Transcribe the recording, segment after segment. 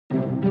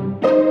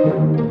I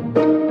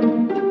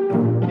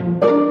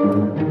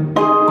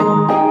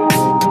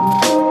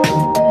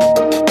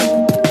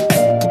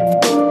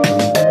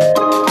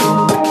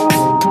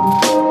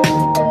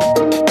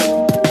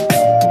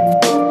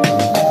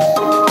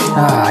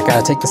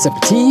gotta take the sip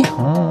of tea.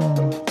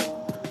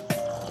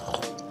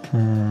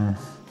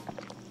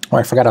 Oh,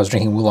 I forgot I was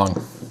drinking oolong.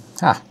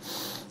 All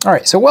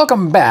right, so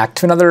welcome back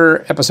to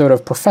another episode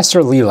of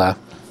Professor Leela.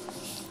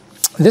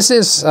 This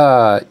is,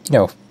 you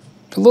know,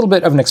 a little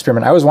bit of an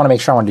experiment. I always want to make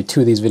sure I want to do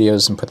 2 of these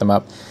videos and put them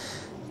up,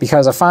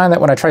 because I find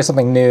that when I try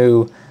something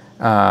new,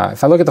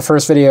 if I look at the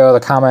first video, the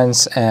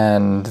comments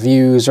and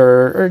views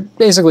are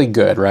basically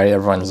good, right?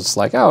 Everyone's just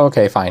like, oh,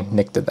 okay, fine,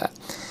 Nick did that.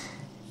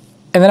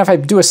 And then if I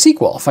do a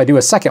sequel, if I do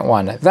a second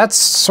one, that's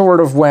sort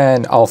of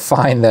when I'll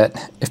find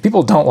that if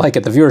people don't like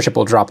it, the viewership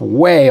will drop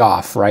way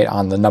off, right,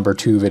 on the number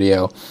 2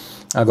 video.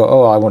 I'll go,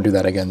 oh, I won't do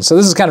that again. So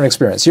this is kind of an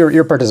experience.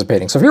 You're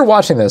participating. So if you're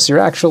watching this, you're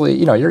actually,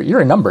 you know,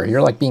 you're a number.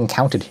 You're like being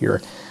counted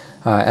here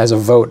as a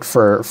vote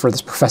for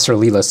this Professor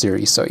Leela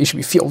series. So you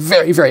should feel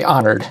very, very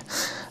honored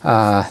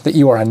that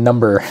you are a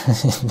number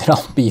that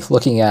I'll be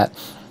looking at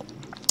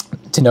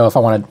to know if I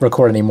want to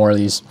record any more of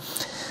these.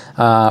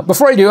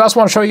 Before I do, I also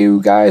want to show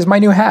you guys my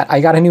new hat. I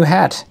got a new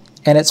hat,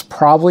 and it's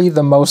probably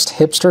the most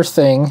hipster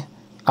thing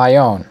I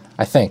own,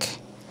 I think.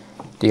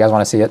 Do you guys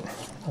want to see it?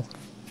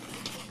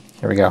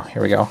 Here we go,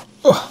 here we go.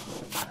 Ugh.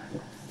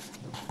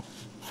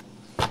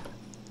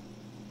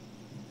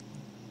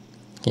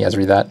 You guys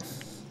read that?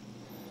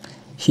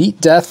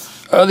 Heat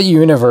death of the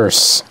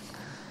universe.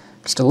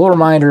 Just a little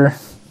reminder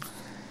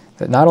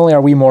that not only are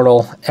we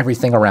mortal,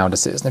 everything around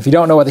us is. And if you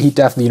don't know what the heat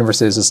death of the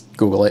universe is, just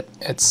Google it.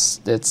 It's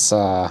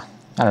I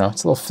don't know,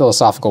 it's a little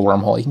philosophical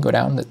wormhole you can go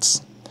down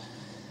that's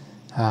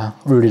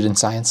rooted in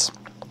science.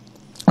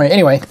 All right,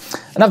 anyway,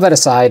 enough of that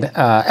aside.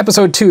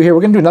 Episode 2 here, we're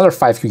going to do another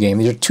 5Q game.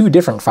 These are 2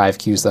 different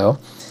 5Qs, though.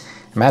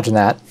 Imagine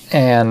that.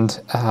 And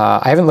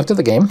I haven't looked at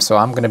the game, so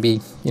I'm going to be,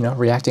 you know,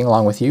 reacting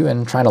along with you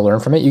and trying to learn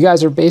from it. You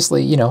guys are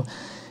basically, you know,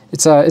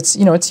 it's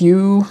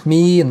you,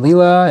 me, and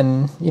Leela,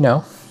 and, you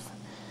know,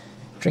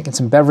 drinking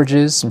some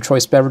beverages, some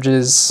choice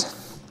beverages.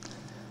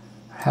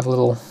 Have a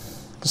little,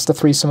 just the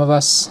threesome of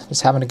us,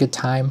 just having a good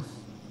time.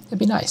 It'd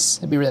be nice.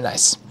 It'd be really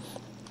nice.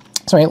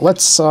 So anyway,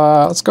 let's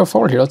go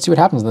forward here. Let's see what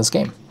happens in this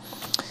game.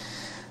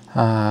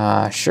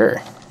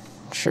 Sure,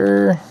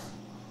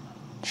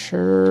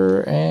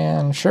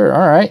 and sure.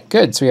 All right,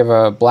 good. So we have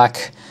a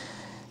black,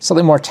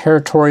 slightly more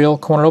territorial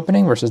corner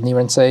opening versus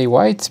Nirense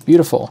white.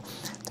 Beautiful.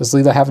 Does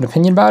Leela have an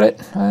opinion about it?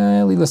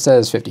 Leela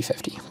says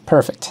 50-50.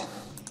 Perfect.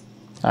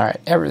 All right,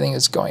 everything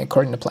is going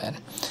according to plan.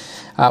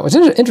 What's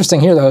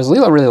interesting here, though, is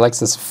Leela really likes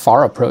this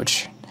far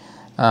approach,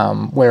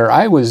 where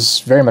I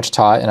was very much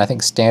taught, and I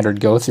think standard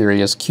Go theory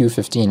is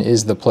Q15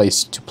 is the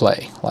place to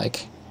play.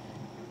 Like,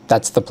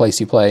 that's the place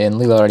you play, and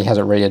Leela already has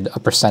it rated a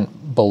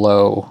 %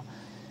 below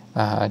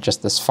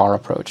just this far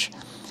approach.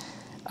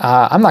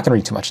 I'm not going to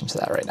read too much into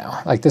that right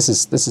now. Like, this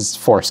is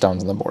 4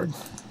 stones on the board,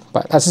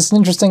 but that's just an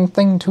interesting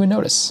thing to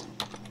notice.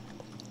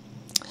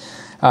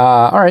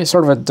 All right,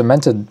 sort of a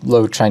demented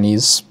low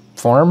Chinese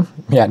form.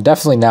 Yeah,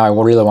 definitely now I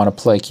will really want to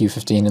play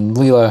Q15, and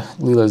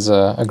Leela's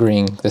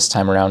agreeing this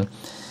time around.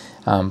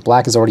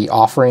 Black is already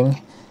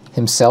offering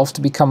himself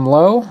to become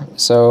low,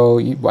 so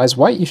as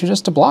white you should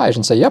just oblige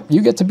and say, yep,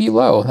 you get to be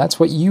low. That's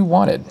what you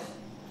wanted.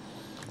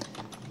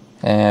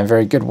 And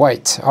very good,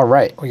 white. All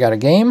right, we got a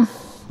game.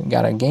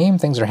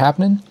 Things are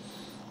happening.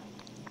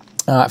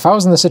 If I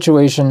was in the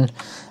situation,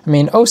 I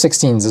mean,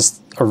 O16 is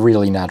a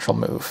really natural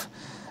move.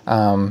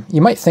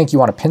 You might think you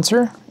want a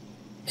pincer,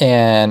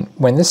 and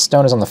when this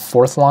stone is on the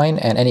 4th line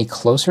and any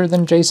closer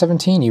than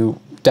J17, you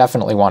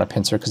definitely want a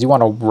pincer because you want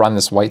to run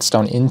this white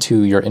stone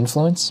into your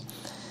influence.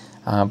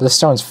 But this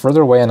stone's further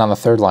away and on the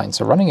 3rd line,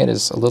 so running it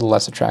is a little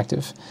less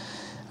attractive.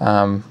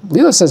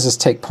 Leela says just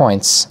take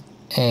points,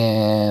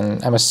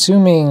 and I'm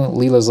assuming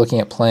Leela's looking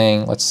at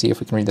playing, let's see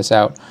if we can read this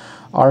out,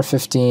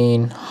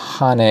 R15,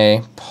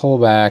 Hane,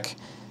 pullback,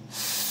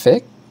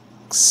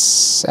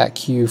 fix at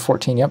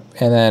Q14, yep,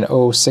 and then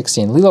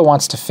O16. Leela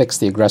wants to fix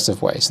the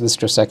aggressive way, so this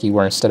Joseki,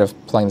 where instead of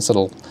playing this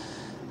little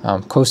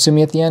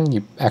Kosumi at the end,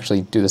 you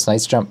actually do this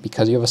nice jump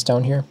because you have a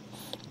stone here.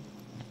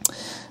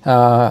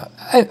 I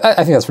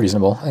think that's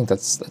reasonable. I think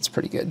that's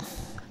pretty good.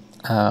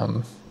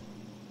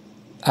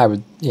 I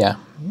would, yeah.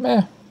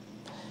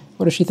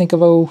 What does she think of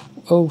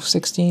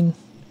O16?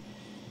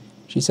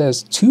 She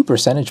says 2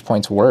 percentage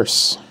points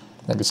worse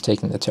than just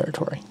taking the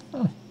territory.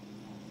 All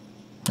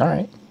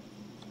right.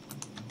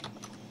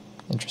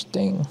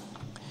 Interesting.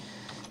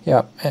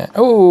 Yeah.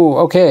 Oh,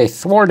 okay.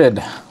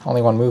 Thwarted.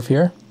 Only 1 move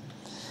here.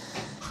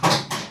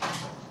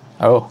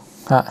 Oh,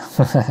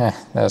 that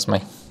was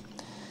my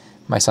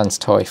son's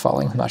toy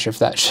falling. I'm not sure if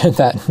that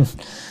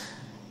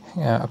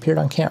appeared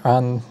on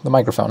on the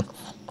microphone.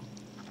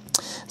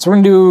 So we're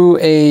going to do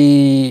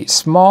a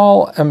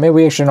small, maybe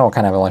we actually know what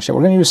kind of avalanche.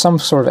 We're going to do some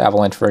sort of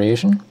avalanche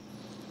variation.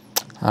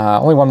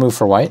 Only 1 move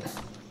for white,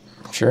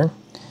 sure.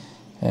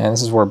 And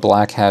this is where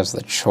black has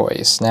the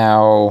choice.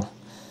 Now,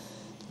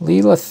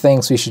 Leela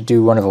thinks we should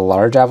do one of the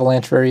large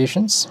avalanche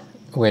variations.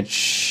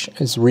 which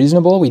is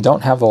reasonable. We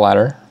don't have the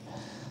ladder.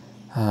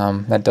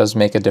 That does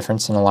make a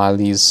difference in a lot of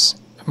these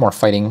more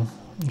fighting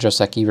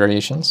Joseki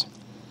variations.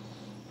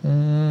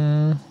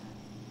 I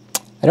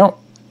don't...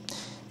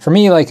 For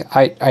me, like,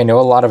 I know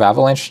a lot of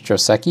Avalanche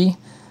Joseki.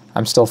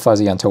 I'm still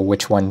fuzzy onto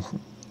which one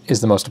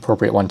is the most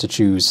appropriate one to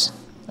choose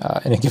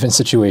in a given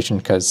situation,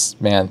 because,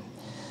 man,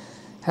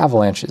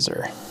 Avalanches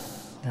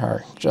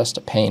are just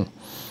a pain.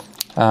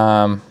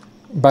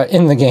 But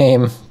in the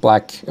game,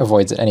 black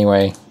avoids it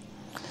anyway.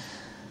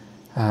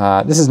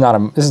 This is not a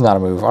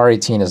move.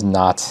 R18 is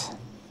not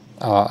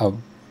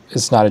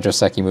it's not a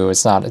Joseki move.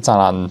 It's not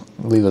on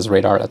Leela's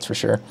radar, that's for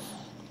sure.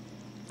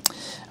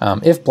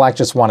 If black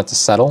just wanted to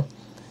settle,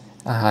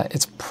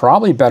 it's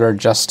probably better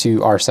just to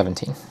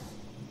R17.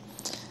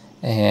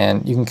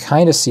 And you can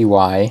kind of see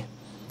why,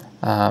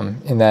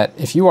 in that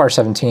if you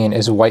R17,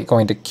 is white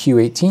going to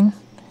Q18?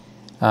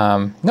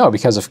 No,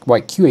 because if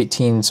white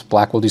Q18s,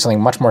 black will do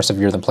something much more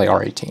severe than play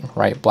R18,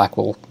 right? Black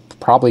will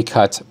probably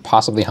cut,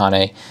 possibly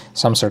Hane,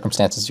 some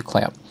circumstances you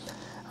clamp.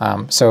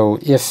 So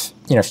if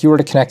you were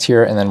to connect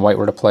here and then white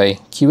were to play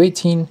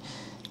Q18,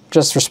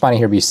 just responding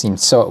here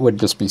it would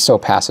just be so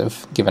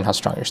passive given how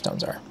strong your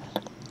stones are.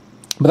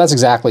 But that's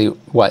exactly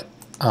what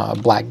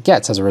black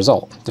gets as a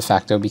result, de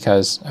facto,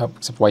 because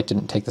except white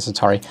didn't take this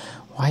Atari.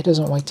 Why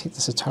doesn't white take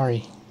this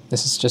Atari?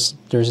 This is just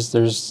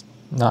there's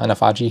not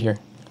enough Aji here.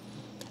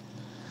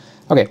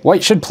 Okay,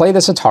 white should play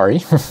this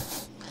Atari,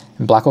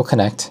 and black will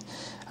connect.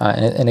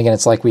 And again,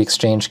 it's like we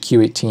exchange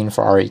Q18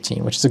 for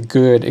R18, which is a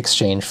good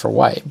exchange for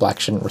white.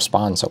 Black shouldn't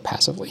respond so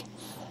passively.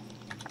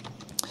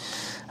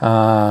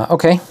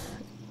 Okay,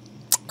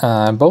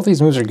 both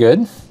these moves are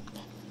good.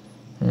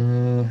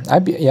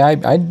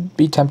 I'd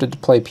be tempted to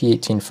play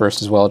P18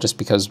 first as well, just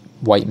because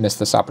white missed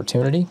this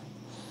opportunity.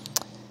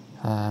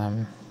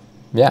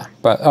 Yeah,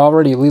 but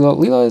already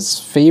Leela is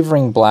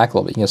favoring black a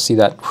little bit. You'll see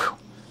that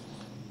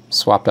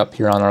swapped up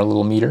here on our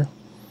little meter.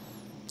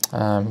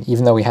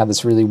 Even though we had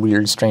this really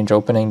weird, strange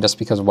opening, just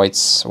because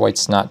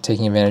white's not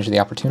taking advantage of the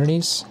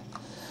opportunities.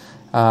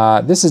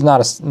 This is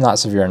not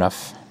severe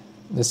enough.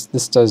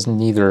 This does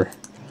neither.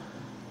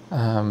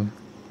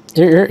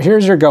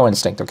 Here's your go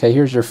instinct. Okay,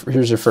 here's your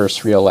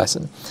first real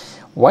lesson.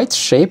 White's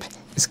shape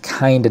is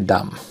kind of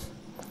dumb,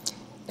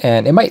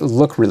 and it might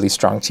look really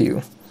strong to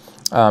you.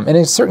 And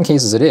in certain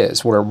cases it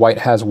is, where white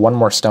has one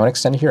more stone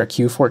extended here, a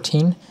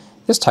Q14.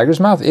 This tiger's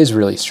mouth is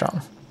really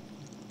strong.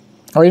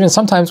 Or even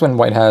sometimes when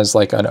white has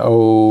like an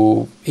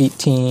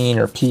O18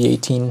 or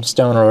P18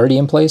 stone already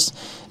in place,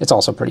 it's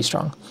also pretty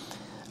strong.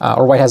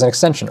 Or white has an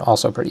extension,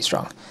 also pretty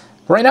strong.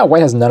 But right now,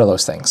 white has none of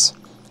those things.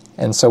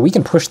 And so we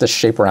can push this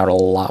shape around a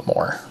lot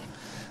more.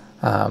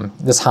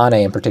 This Hane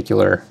in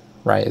particular,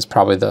 right, is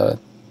probably the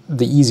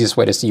easiest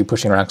way to see you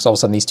pushing around, because all of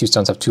a sudden these two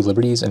stones have two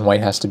liberties and white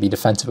has to be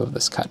defensive of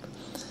this cut.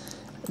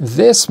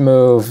 This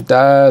move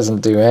doesn't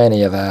do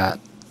any of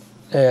that.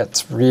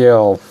 It's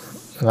real.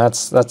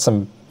 That's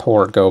some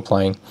poor go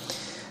playing.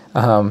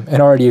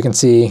 And already you can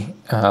see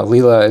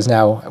Leela is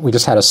now, we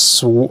just had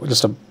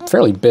just a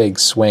fairly big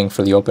swing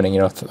for the opening,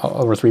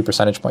 over 3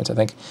 percentage points, I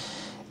think,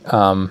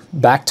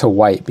 back to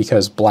white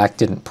because black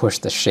didn't push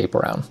the shape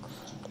around.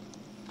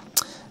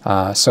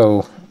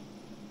 So,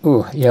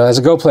 as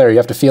a go player, you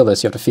have to feel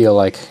this. You have to feel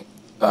like,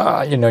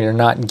 you're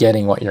not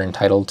getting what you're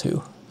entitled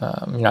to.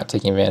 You're not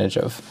taking advantage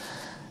of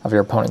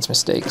your opponent's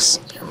mistakes.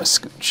 Here, I'm going to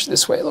scooch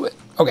this way a little bit.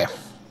 Okay.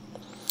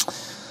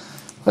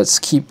 Let's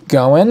keep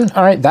going.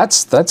 All right,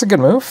 that's a good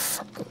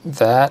move.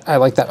 I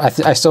like that.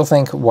 I still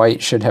think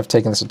white should have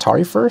taken this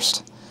Atari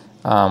first,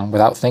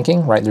 without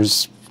thinking. Right,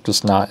 there's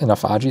just not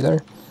enough Aji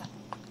there.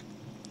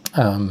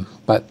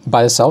 But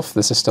by itself,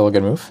 this is still a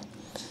good move.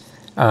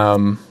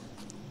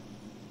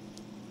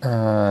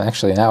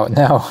 Actually, now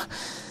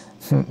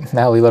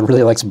Leela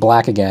really likes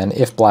black again.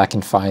 If black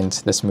can find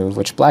this move,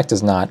 which black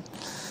does not.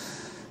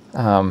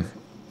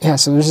 Yeah,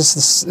 so there's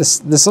just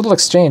this little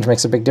exchange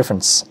makes a big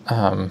difference.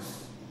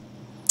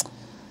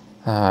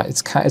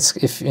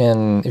 If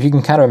you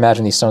can kind of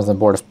imagine these stones on the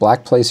board, if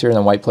black plays here and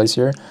then white plays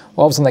here,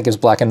 well, all of a sudden that gives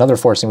black another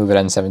forcing move at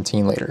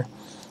N17 later.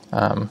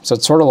 So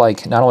it's sort of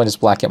like, not only does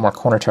black get more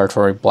corner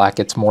territory, black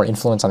gets more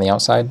influence on the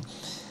outside.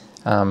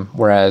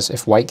 Whereas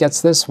if white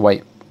gets this,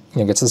 white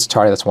gets this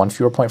Atari, that's one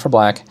fewer point for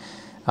black.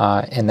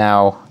 And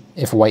now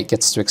if white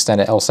gets to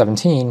extend at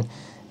L17,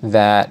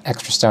 that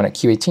extra stone at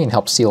Q18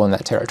 helps seal in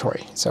that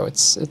territory. So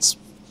it's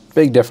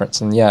big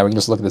difference. And yeah, we can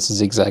just look at this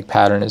zigzag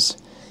pattern as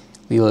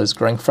Leela is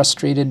growing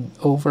frustrated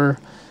over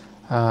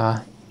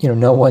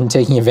no one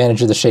taking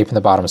advantage of the shape in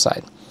the bottom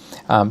side.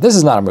 This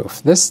is not a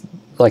move. This,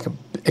 like,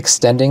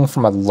 extending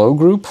from a low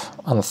group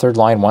on the third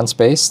line one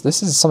space,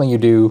 this is something you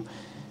do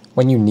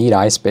when you need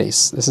eye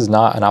space. This is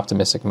not an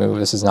optimistic move.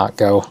 This is not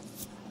go.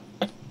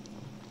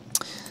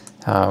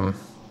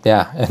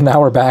 Yeah, and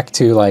now we're back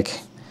to, like,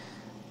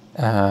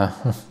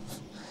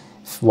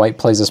 if white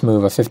plays this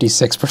move, a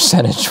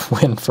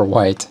 56% win for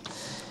white,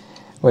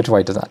 which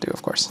white does not do,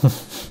 of course.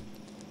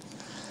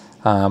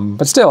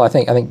 But still, I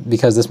think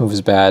because this move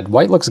is bad,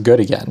 white looks good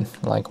again.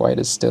 Like, white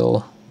is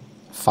still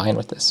fine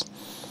with this.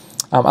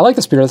 I like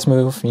the spirit of this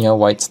move. You know,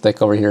 white's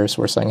thick over here,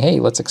 so we're saying, hey,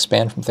 let's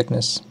expand from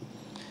thickness.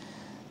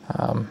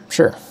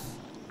 Sure.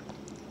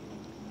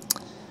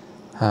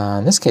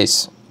 In this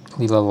case,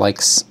 Leela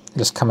likes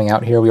just coming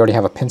out here. We already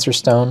have a pincer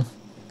stone.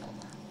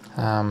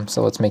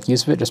 So let's make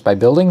use of it just by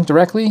building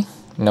directly.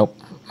 Nope.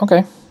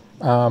 Okay.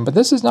 But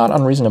this is not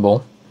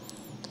unreasonable.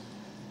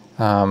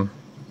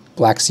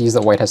 Black sees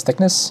that white has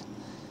thickness.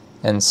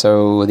 And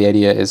so the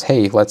idea is,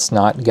 hey, let's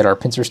not get our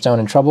pincer stone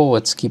in trouble.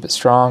 Let's keep it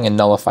strong and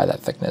nullify that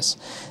thickness.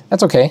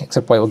 That's okay,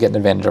 except white will get an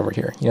advantage over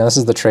here. You know, this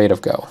is the trade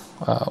of Go.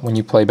 When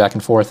you play back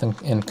and forth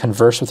and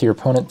converse with your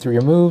opponent through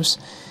your moves,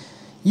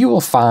 you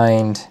will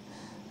find,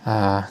 you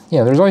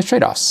know, there's always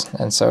trade-offs.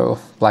 And so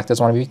black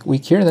doesn't want to be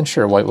weak here, then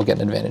sure, white will get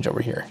an advantage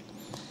over here.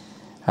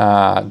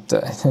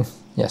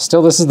 Yeah,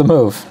 still this is the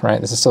move, right?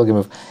 This is still a good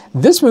move.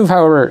 This move,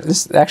 however, the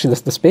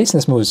space in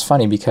this move is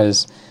funny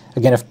because,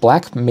 again, if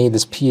black made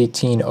this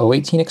P18,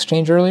 O18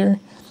 exchange earlier,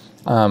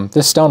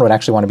 this stone would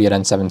actually want to be at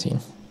N17.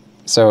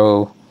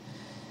 So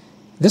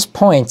this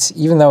point,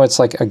 even though it's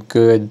like a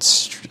good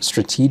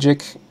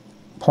strategic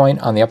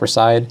point on the upper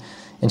side,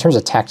 in terms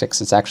of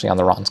tactics, it's actually on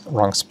the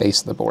wrong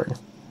space of the board.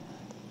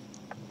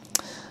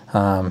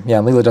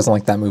 Yeah, Leela doesn't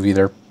like that move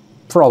either,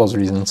 for all those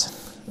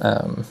reasons.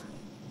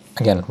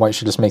 Again, white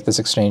should just make this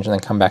exchange and then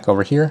come back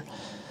over here.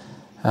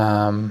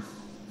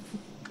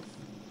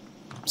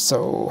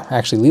 So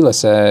actually Leela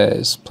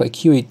says play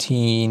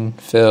Q18,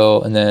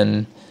 fill, and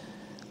then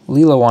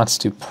Leela wants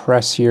to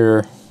press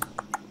here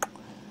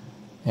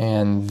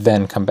and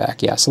then come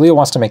back. Yeah, so Leela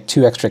wants to make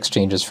 2 extra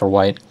exchanges for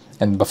white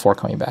and before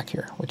coming back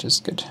here, which is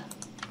good.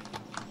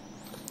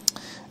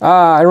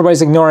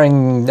 Everybody's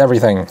ignoring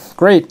everything.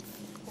 Great.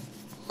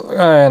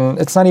 And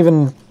it's not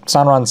even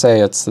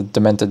Sanran-sei, it's the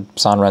demented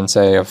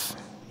Sanran-sei of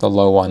the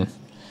low one.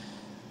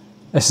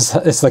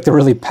 It's like the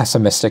really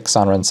pessimistic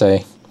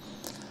Sanran-sei.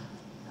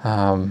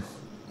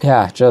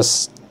 Yeah,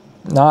 just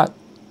not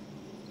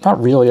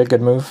really a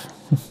good move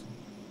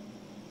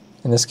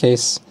in this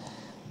case.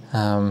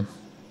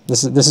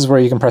 This is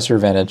where you can press your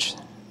advantage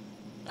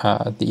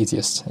the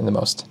easiest and the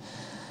most.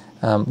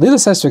 Leela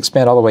says to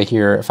expand all the way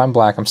here. If I'm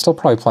black, I'm still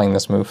probably playing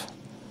this move.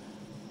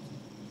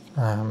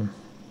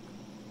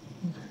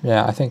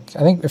 Yeah, I think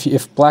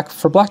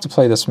for black to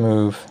play this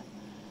move.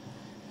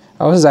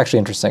 Oh, this is actually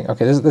interesting.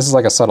 Okay, this is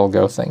like a subtle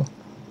Go thing.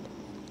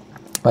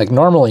 Like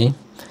normally,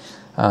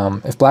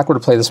 if black were to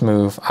play this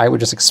move, I would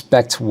just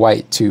expect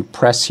white to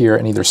press here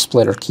and either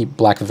split or keep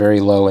black very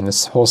low, and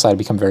this whole side would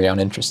become very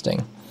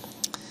uninteresting.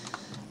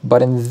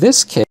 But in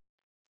this case,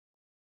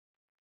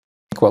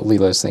 what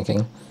Leela is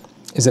thinking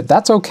is that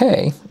that's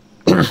okay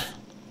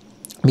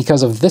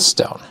because of this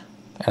stone.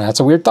 And that's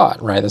a weird thought,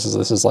 right? This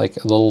is like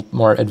a little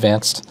more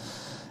advanced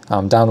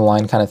down the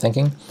line kind of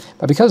thinking.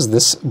 But because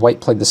this white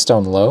played the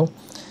stone low,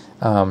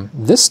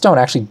 this stone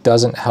actually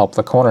doesn't help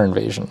the corner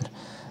invasion.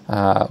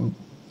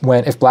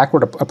 If black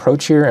were to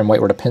approach here and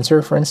white were to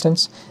pincer, for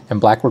instance,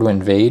 and black were to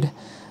invade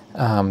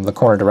the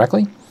corner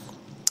directly,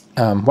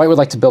 white would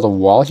like to build a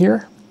wall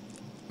here,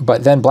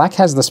 but then black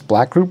has this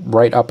black group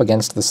right up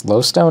against this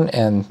low stone,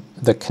 and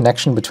the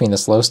connection between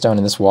this low stone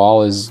and this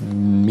wall is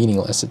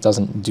meaningless. It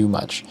doesn't do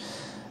much.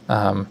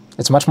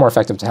 It's much more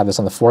effective to have this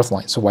on the 4th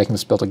line, so white can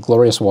just build a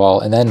glorious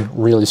wall and then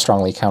really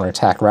strongly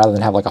counterattack, rather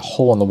than have like a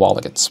hole in the wall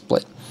that gets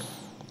split.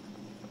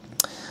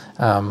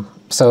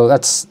 So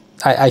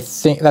I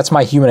think that's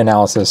my human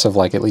analysis of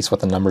like at least what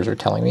the numbers are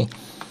telling me.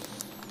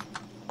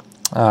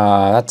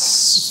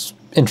 That's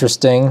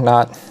interesting.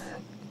 Not,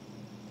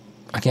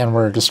 again,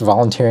 we're just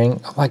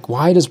volunteering. Like,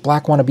 why does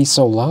black want to be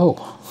so low?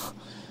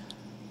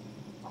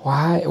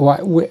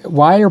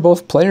 Why are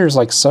both players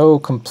like so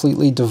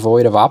completely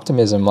devoid of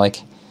optimism?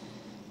 Like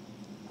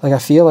I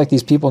feel like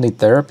these people need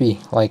therapy.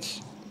 Like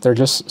they're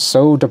just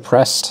so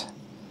depressed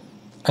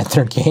at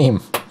their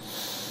game.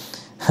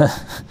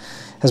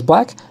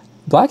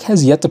 Black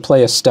has yet to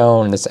play a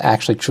stone that's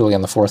actually truly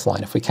on the 4th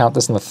line. If we count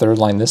this on the 3rd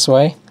line this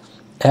way,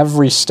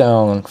 every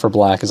stone for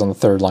black is on the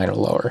 3rd line or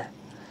lower.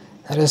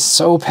 That is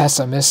so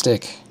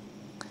pessimistic.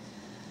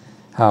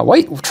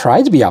 White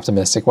tried to be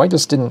optimistic. White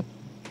just didn't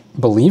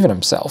believe in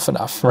himself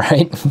enough,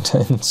 right?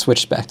 And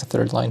switched back to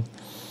 3rd line.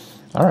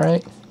 All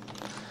right.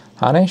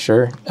 Hane,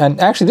 sure. And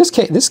actually,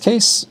 this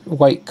case,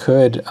 white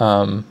could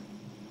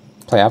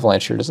play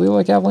Avalanche here. Does Leela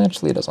like Avalanche?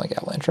 Leela doesn't like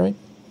Avalanche, right?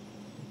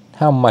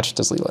 How much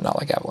does Leela not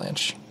like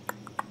Avalanche?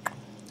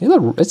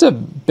 Leela, it's a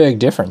big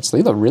difference.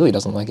 Leela really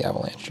doesn't like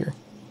Avalanche here.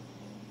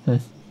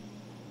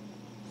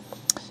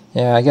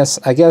 Yeah, I guess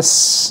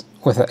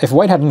if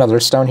white had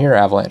another stone here,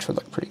 Avalanche would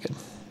look pretty good.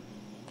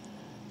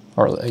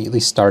 Or at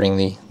least starting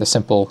the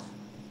simple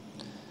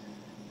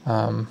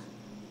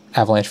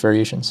Avalanche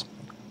variations.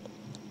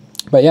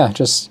 But yeah,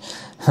 just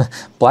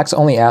black's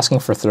only asking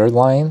for 3rd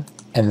line,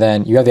 and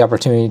then you have the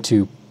opportunity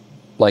to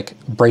like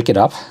break it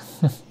up.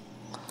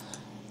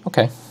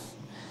 Okay.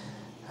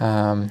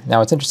 Now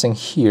what's interesting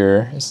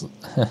here is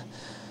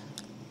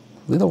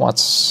Leela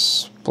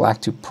wants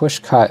black to push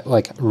cut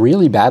like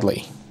really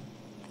badly,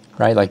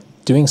 right? Like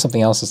doing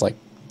something else is like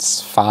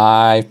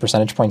 5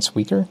 percentage points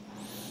weaker,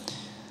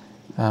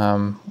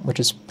 which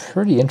is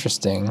pretty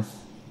interesting.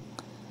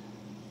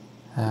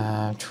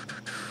 And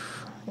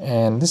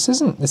this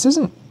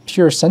isn't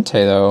pure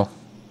Sente though.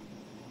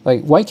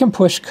 Like, white can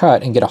push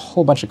cut and get a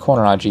whole bunch of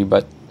corner Aji,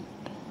 but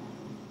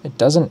it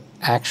doesn't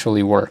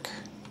actually work.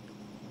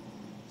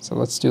 So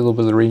let's do a little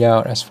bit of the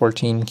readout.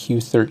 S14,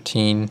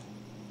 Q13.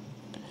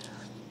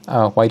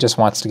 Oh, white just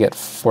wants to get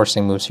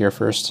forcing moves here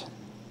first.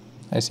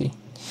 I see.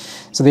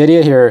 So the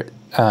idea here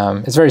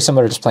is very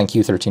similar to just playing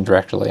Q13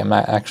 directly. I'm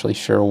not actually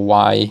sure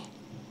why,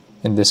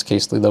 in this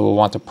case, Leela will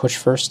want to push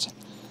first.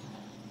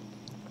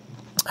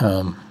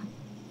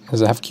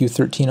 Does it have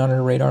Q13 on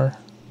her radar?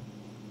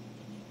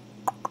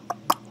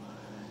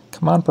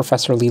 Come on,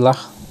 Professor Leela.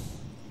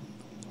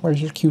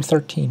 Where's your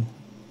Q13?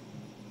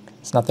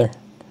 It's not there.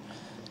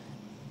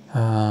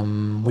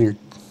 Weird.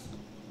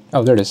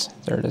 Oh, there it is.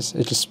 There it is.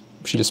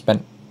 She just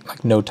spent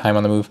like no time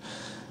on the move.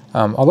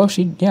 Although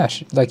she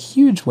like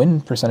huge win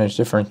percentage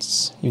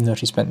difference, even though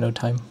she spent no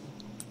time.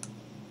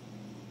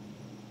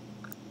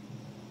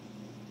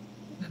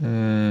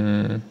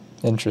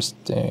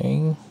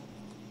 Interesting.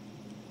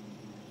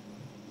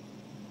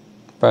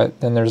 But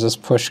then there's this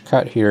push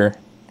cut here.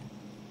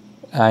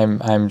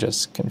 I'm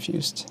just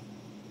confused.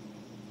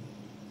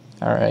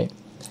 All right.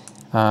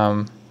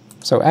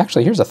 So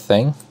actually, here's a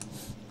thing.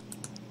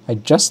 I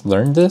just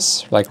learned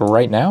this, like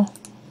right now.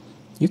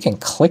 You can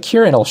click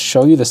here and it'll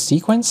show you the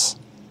sequence.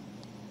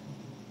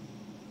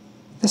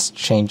 This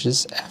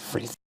changes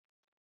everything.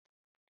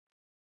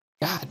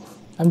 God,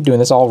 I'm doing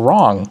this all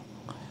wrong.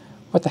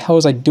 What the hell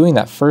was I doing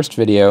that first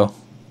video?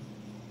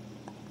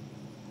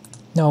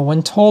 No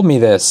one told me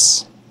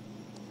this.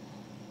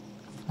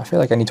 I feel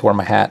like I need to wear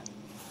my hat.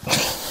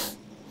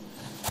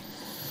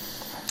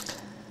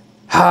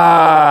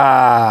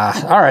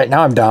 All right,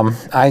 now I'm dumb.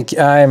 I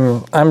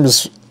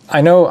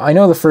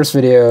know the first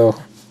video.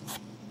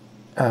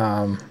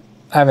 I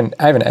haven't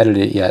edited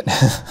it yet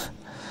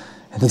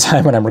at the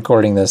time when I'm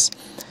recording this,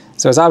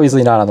 so it's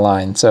obviously not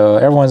online. So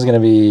everyone's going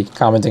to be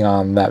commenting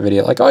on that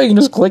video like, "Oh, you can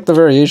just click the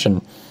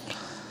variation."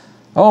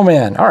 Oh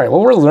man! All right,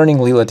 well, we're learning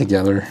Leela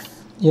together.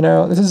 You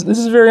know, this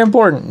is very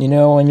important. You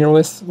know, when you're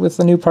with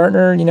a new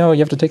partner, you know, you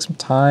have to take some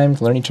time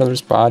to learn each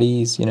other's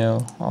bodies. You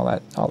know, all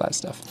that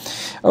stuff.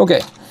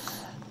 Okay.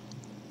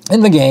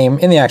 In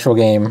the actual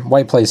game,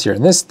 white plays here.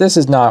 And this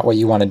is not what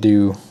you want to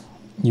do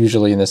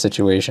usually in this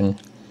situation.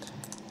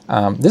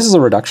 This is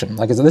a reduction.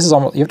 Like, this is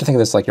almost, you have to think of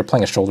this like you're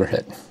playing a shoulder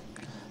hit.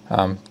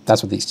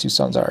 That's what these two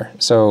stones are.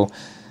 So,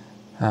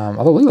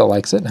 although Leela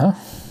likes it, huh?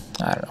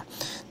 I don't know.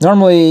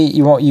 Normally,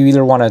 you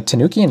either want a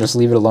Tanuki and just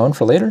leave it alone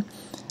for later,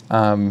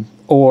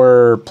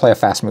 or play a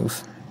fast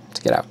move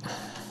to get out.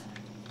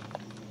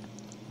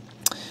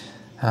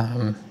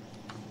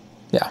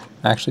 Yeah,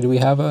 actually, do we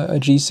have a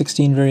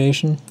G16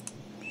 variation?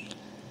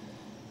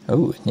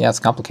 Oh, yeah, it's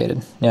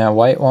complicated. Yeah,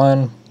 white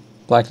one,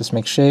 black just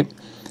makes shape.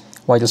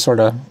 White just sort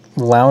of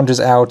lounges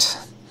out.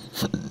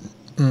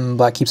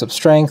 Black keeps up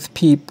strength,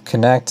 peep,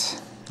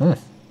 connect. And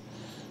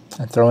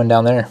throw in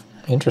down there.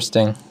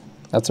 Interesting.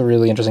 That's a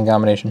really interesting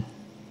combination.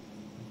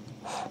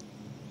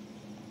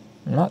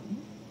 Not...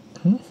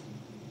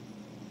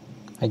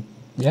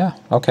 yeah,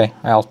 okay.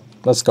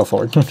 Let's go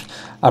forward.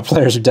 Our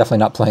players are definitely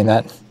not playing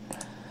that.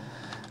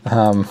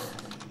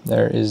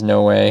 There is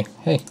no way.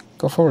 Hey,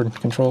 go forward.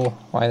 Control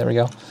Y, there we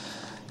go.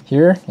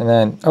 Here, and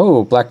then,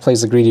 oh, black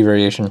plays the greedy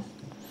variation.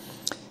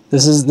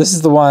 This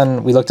is the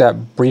one we looked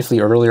at briefly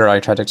earlier. I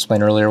tried to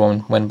explain earlier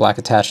when black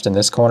attached in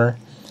this corner,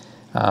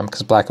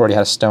 because black already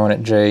had a stone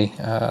at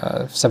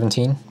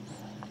J17.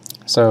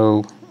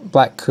 So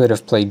black could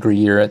have played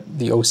greedier at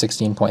the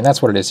O16 point, and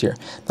that's what it is here.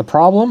 The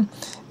problem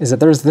is that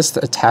there's this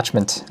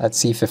attachment at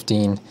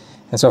C15,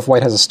 and so if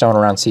white has a stone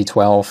around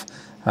C12,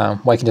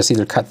 white can just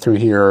either cut through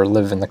here or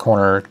live in the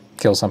corner, or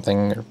kill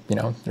something, or, you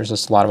know, there's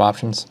just a lot of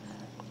options.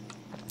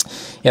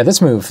 Yeah,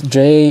 this move,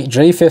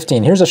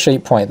 J15, here's a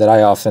shape point that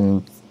I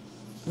often...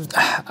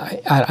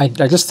 I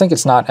just think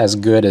it's not as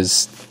good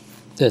as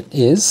it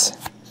is.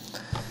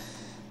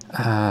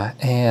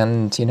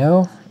 And, you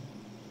know,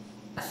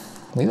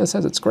 Leela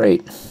says it's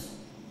great.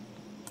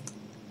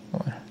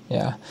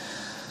 Yeah.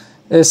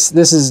 This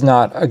is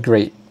not a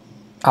great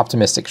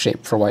optimistic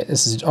shape for white.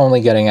 This is only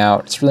getting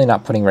out. It's really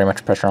not putting very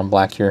much pressure on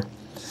black here.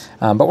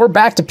 But we're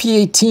back to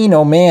P18,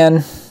 oh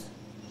man.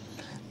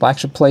 Black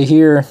should play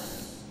here.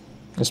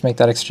 Just make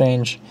that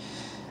exchange.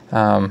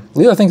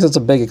 Leela thinks it's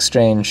a big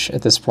exchange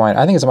at this point.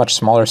 I think it's a much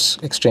smaller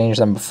exchange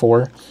than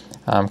before,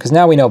 because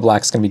now we know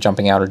black's going to be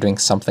jumping out or doing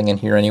something in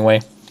here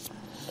anyway.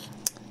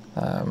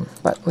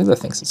 But Leela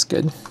thinks it's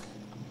good.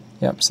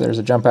 Yep, so there's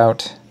a jump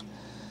out.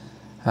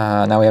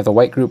 Now we have the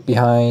white group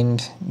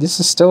behind. This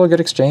is still a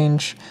good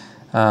exchange.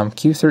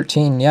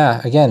 Q13,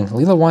 yeah, again,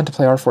 Leela wanted to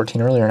play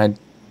R14 earlier, and I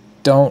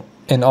don't,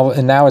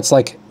 and now it's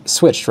like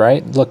switched,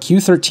 right? Look,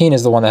 Q13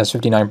 is the one that has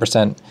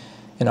 59%,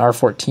 and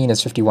R14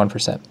 is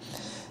 51%.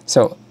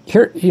 So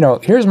here, you know,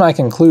 here's my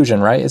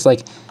conclusion, right? It's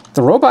like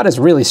the robot is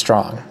really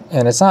strong,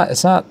 and it's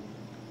not,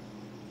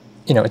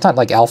 you know, it's not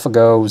like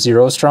AlphaGo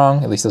 0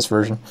 strong, at least this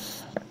version.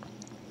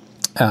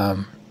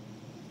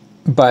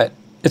 But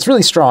it's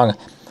really strong,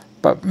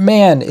 but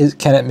man,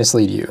 can it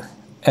mislead you?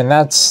 And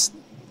that's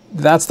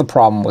that's the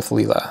problem with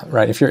Leela,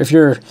 right? If you're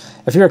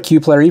a Q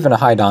player, even a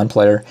high Dawn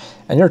player,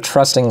 and you're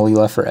trusting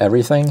Leela for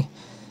everything,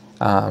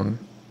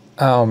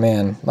 oh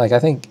man, like I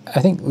think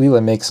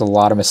Leela makes a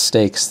lot of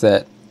mistakes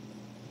that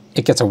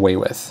it gets away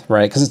with,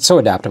 right? Because it's so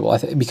adaptable.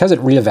 Because it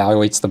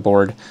reevaluates the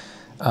board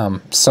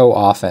so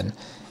often,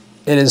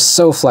 it is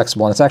so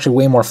flexible, and it's actually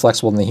way more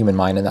flexible than the human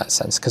mind in that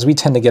sense, because we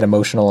tend to get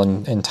emotional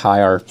and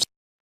tie our...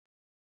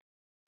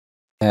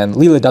 And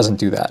Leela doesn't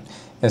do that.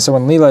 And so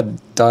when Leela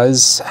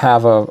does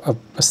have a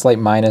slight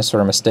minus or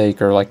a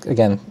mistake, or like,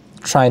 again,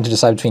 trying to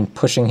decide between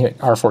pushing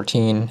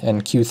R14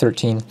 and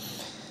Q13,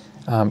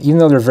 even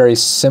though they're very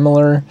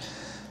similar,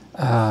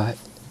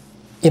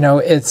 you know,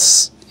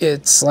 it's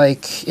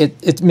like,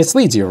 it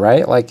misleads you,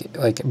 right?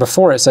 Like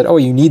before it said, oh,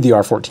 you need the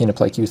R14 to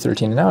play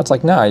Q13, and now it's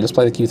like, no, you just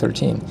play the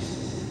Q13.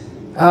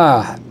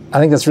 I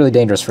think that's really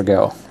dangerous for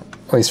Go,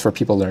 at least for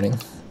people learning.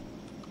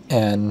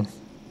 And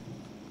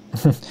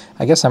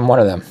I guess I'm one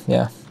of them,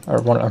 yeah. Or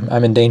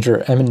I'm in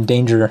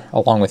danger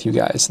along with you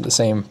guys, the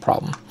same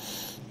problem.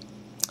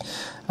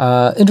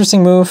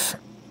 Interesting move.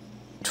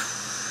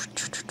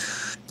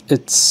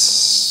 It'd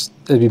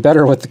be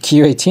better with the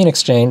Q18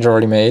 exchange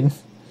already made.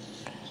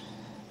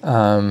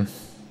 Again,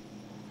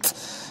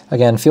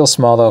 feels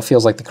small though,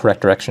 feels like the correct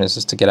direction is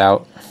just to get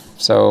out.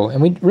 So,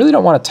 and we really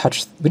don't want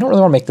to we don't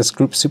really want to make this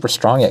group super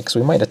strong yet, because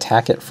we might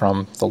attack it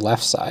from the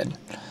left side.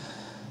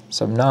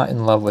 So I'm not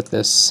in love with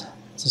this.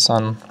 Is this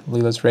on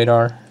Leela's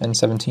radar?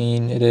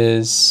 N17, it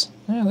is.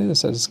 Yeah, Leela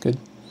says it's good.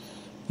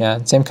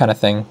 Yeah, same kind of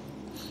thing.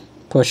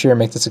 Push here,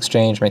 make this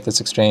exchange, make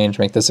this exchange,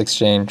 make this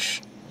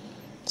exchange.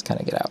 Let's kind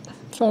of get out.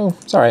 So,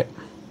 it's alright.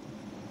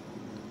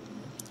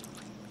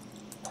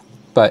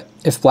 But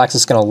if Black's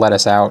just going to let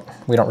us out,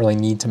 we don't really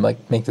need to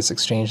make this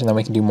exchange, and then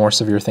we can do more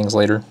severe things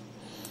later.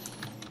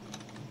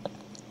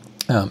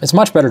 It's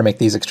much better to make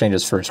these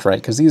exchanges first,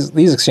 right? Because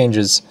these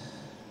exchanges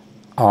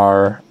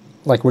are...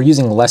 like, we're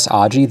using less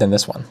Aji than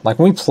this one. Like,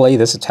 when we play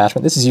this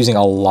attachment, this is using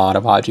a lot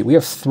of Aji. We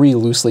have 3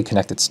 loosely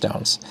connected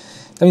stones.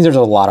 That means there's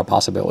a lot of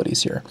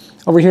possibilities here.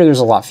 Over here, there's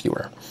a lot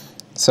fewer.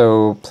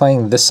 So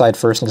playing this side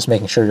first and just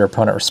making sure your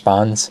opponent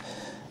responds,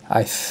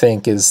 I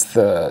think, is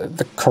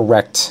the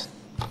correct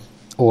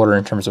order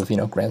in terms of, you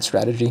know, grand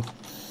strategy.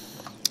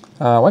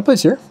 White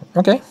plays here.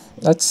 Okay,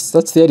 that's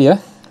the idea,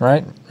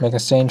 right? Make an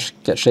exchange,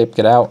 get shape,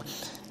 get out.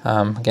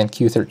 Again,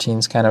 Q13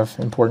 is kind of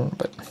important,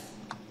 but...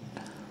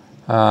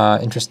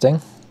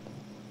 interesting.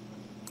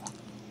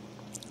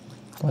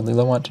 What did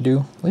Leela want to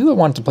do? Leela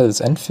wanted to play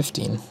this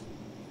N15.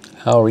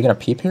 Oh, are we going to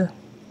peep here?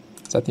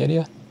 Is that the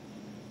idea?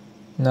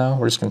 No,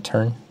 we're just going to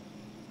turn.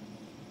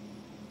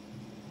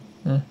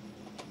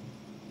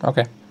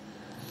 Okay.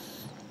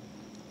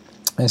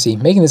 I see.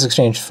 Making this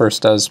exchange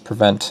first does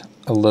prevent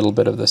a little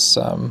bit of this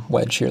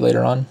wedge here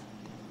later on.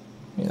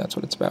 Maybe that's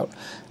what it's about.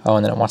 Oh,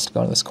 and then it wants to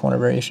go into this corner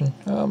variation.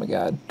 Oh my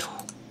god.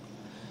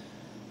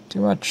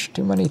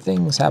 Too many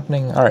things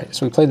happening. All right,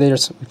 so we played there,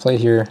 so we play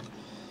here.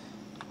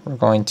 We're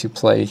going to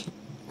play,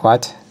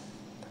 what?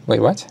 Wait,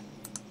 what?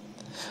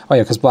 Oh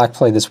yeah, because Black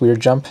played this weird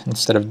jump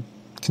instead of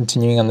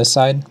continuing on this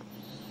side.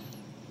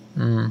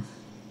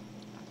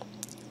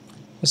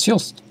 This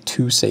feels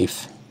too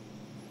safe.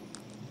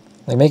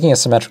 Like, making a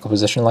symmetrical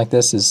position like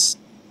this is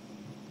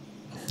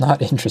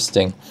not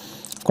interesting.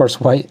 Of course,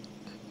 White,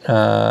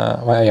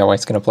 yeah,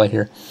 White's going to play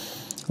here.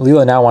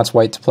 Leela now wants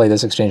White to play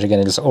this exchange again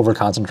and just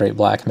over-concentrate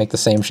Black, make the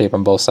same shape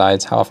on both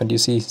sides. How often do you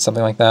see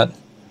something like that?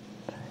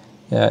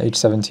 Yeah,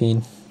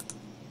 H17.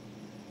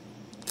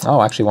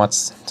 Oh, actually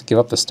wants to give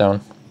up the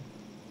stone.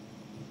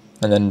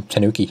 And then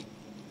Tanuki.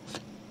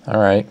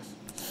 Alright.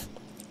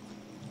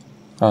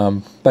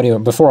 But anyway,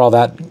 before all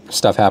that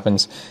stuff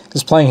happens,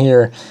 just playing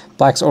here,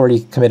 Black's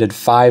already committed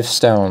 5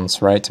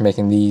 stones, right, to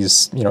making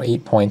these, you know,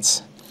 8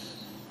 points.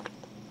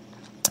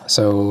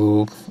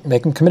 So,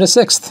 make him commit a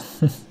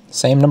 6th.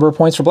 Same number of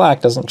points for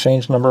Black, doesn't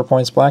change the number of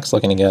points Black's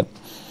looking to get.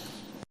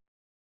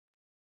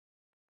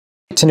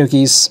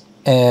 Tanukis,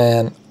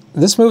 and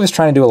this move is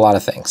trying to do a lot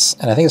of things,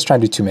 and I think it's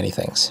trying to do too many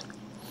things.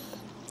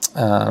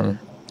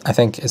 I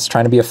think it's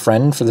trying to be a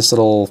friend for this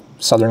little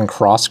Southern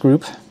Cross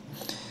group.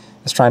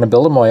 It's trying to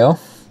build a Moyo.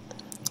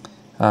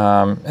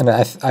 And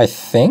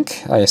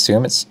I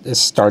assume it's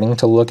starting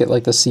to look at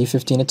like the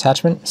C15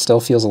 attachment. Still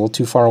feels a little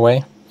too far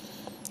away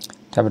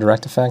to have a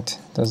direct effect.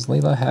 Does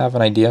Leela have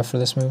an idea for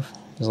this move?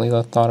 Has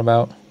Leela thought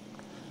about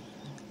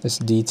this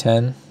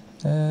D10?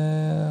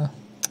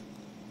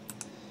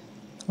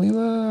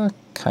 Leela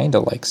kind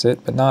of likes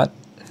it, but not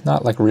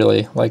like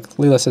really. Like,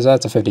 Leela says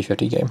that's a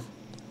 50-50 game.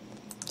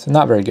 So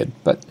not very good,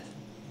 but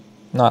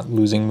not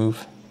losing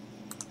move.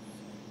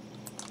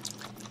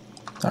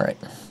 All right.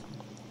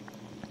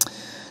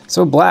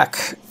 So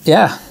Black,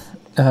 yeah.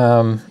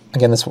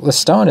 Again, this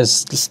stone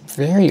is just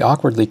very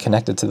awkwardly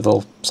connected to the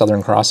little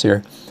Southern Cross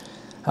here.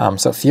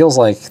 So it feels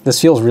like, this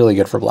feels really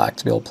good for Black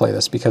to be able to play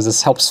this, because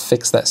this helps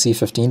fix that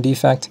C15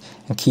 defect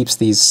and keeps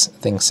these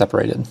things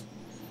separated.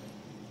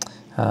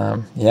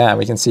 Yeah,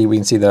 we can see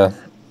the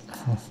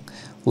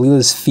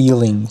Leela's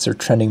feelings are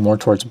trending more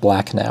towards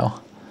Black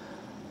now.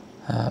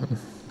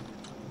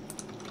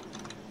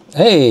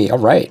 Hey, all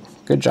right,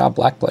 Good job,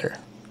 black player.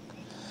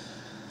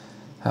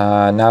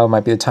 Now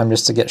might be the time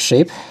just to get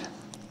shape.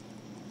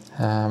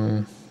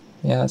 Yeah,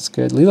 that's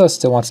good. Leela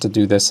still wants to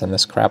do this and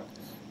this crap.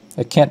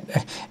 It can't...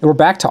 We're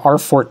back to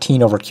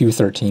R14 over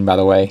Q13, by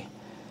the way.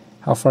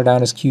 How far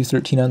down is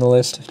Q13 on the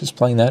list? Just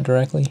playing that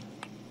directly.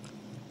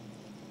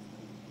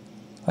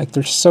 Like,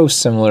 they're so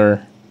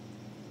similar.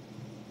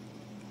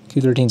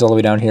 Q13's all the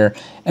way down here.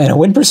 And a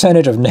win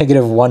percentage of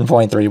negative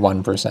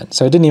 1.31%.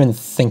 So it didn't even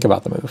think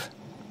about the move.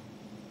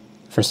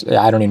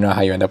 I don't even know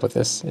how you end up with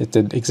this. It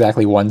did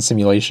exactly one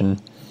simulation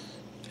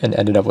and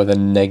ended up with a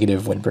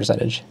negative win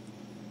percentage.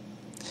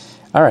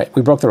 All right,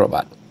 we broke the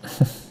robot.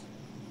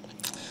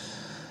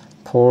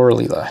 Poor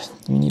Leela.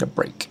 You need a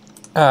break.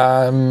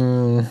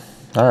 All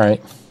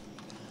right.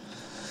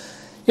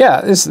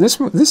 Yeah, this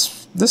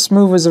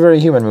move is a very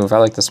human move. I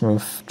like this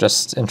move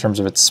just in terms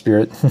of its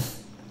spirit.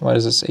 What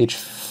is this?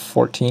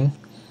 H14.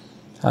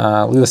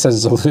 Leela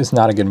says it's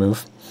not a good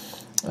move.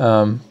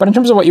 But in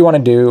terms of what you want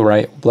to do,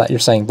 right? You're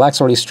saying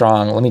black's already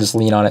strong. Let me just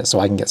lean on it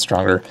so I can get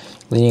stronger.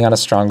 Leaning on a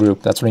strong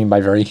group. That's what I mean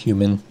by very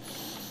human.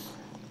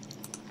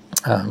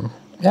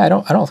 Yeah, I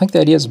don't think the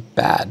idea is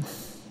bad.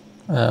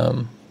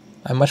 I'm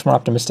much more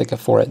optimistic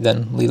for it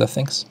than Leela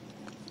thinks.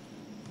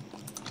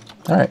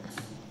 All right.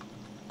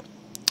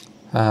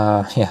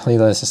 Yeah,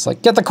 Leela is just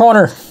like, get the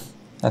corner.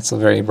 That's a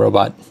very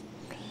robot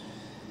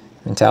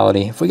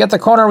mentality. If we get the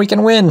corner, we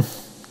can win.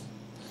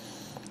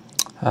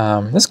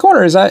 This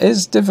corner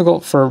is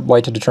difficult for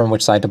white to determine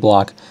which side to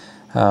block.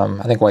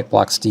 I think white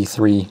blocks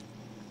D3.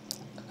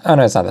 Oh,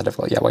 no, it's not that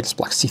difficult. Yeah, white just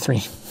blocks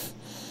D3.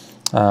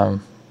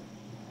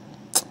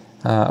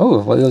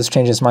 Oh, well, Leela's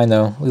changed his mind,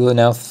 though. Leela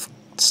now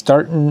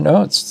starting...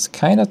 Oh, it's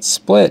kind of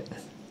split.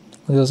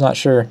 Leela's not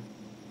sure.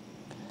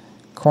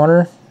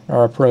 Corner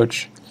or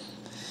approach?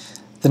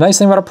 The nice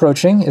thing about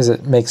approaching is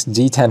it makes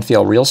D10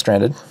 feel real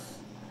stranded.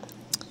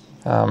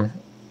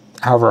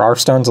 However, our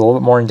stone's a little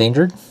bit more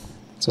endangered.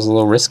 So it's a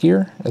little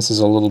riskier. This is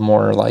a little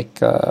more like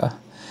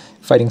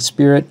fighting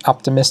spirit,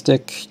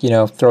 optimistic, you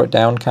know, throw it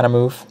down kind of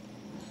move.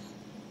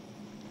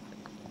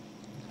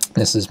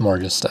 This is more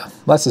just,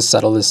 let's just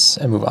settle this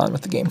and move on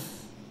with the game.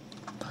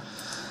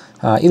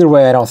 Either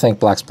way, I don't think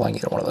black's playing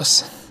either one of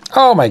those.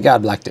 Oh my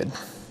god, black did.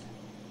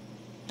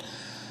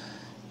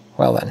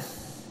 Well then,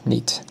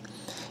 neat.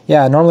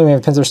 Yeah, normally when you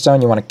have Pincer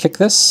Stone, you want to kick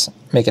this,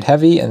 make it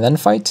heavy, and then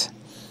fight.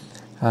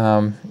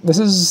 This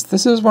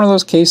is one of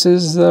those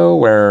cases, though,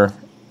 where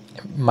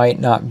it might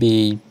not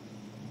be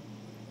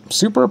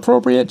super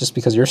appropriate, just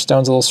because your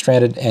stone's a little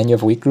stranded and you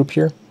have a weak group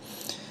here.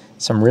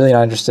 So I'm really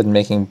not interested in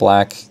making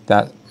black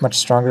that much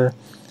stronger.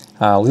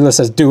 Leela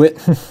says do it,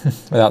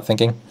 without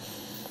thinking.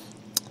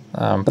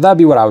 But that'd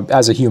be what I would,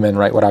 as a human,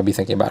 right, what I'd be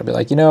thinking about. I'd be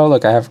like, you know,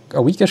 look, I have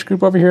a weakish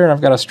group over here, and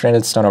I've got a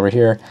stranded stone over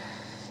here.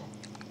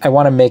 I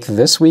want to make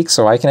this weak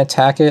so I can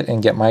attack it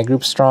and get my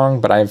group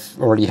strong, but I've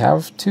already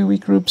have two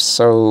weak groups,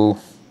 so,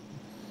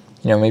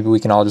 you know, maybe we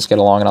can all just get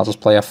along and I'll just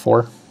play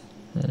F4.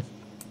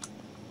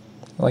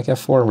 Like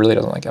F4? Really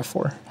doesn't like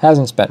F4.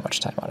 Hasn't spent much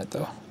time on it,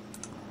 though.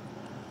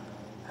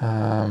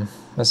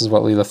 This is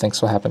what Leela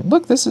thinks will happen.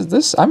 Look,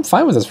 I'm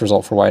fine with this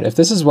result for white. If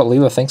this is what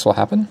Leela thinks will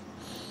happen,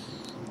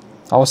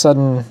 all of a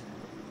sudden,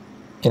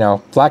 you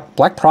know,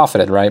 black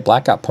profited, right?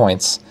 Black got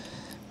points.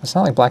 It's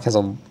not like black has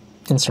an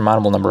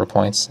insurmountable number of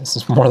points. This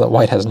is more that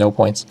white has no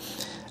points.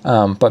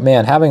 But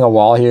man, having a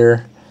wall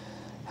here,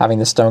 having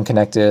the stone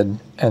connected,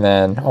 and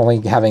then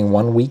only having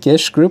one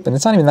weakish group, and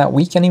it's not even that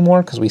weak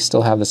anymore because we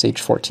still have this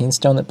H14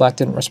 stone that black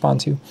didn't respond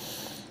to.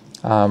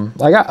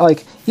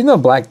 Even though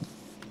black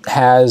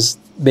has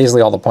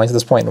basically all the points at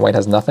this point and white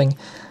has nothing,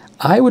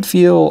 I would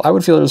feel it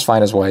was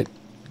fine as white.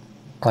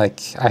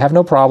 Like, I have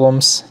no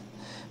problems.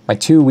 My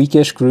two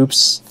weakish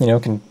groups, you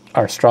know,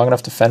 are strong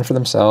enough to fend for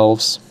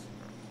themselves.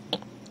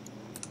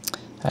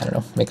 I don't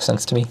know, makes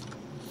sense to me.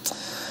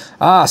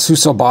 Ah,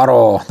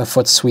 Susobaro, the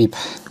foot sweep.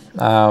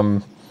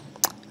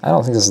 I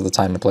don't think this is the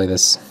time to play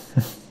this.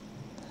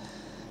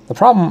 A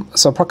couple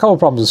of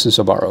problems with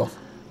Susobaro.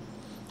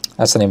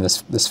 That's the name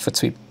of this foot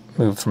sweep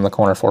move from the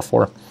corner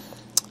 4-4.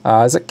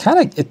 Is it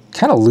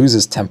kind of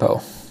loses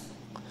tempo.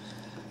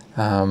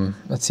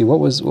 Let's see, what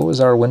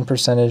was our win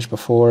percentage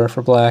before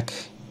for black?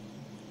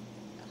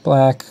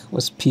 Black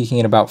was peaking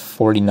at about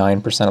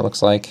 49%, it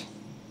looks like.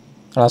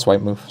 Oh, that's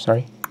white move,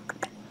 sorry.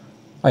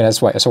 Oh yeah,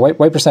 that's white. So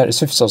white percentage,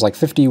 so it's like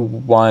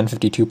 51,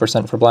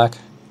 52% for black.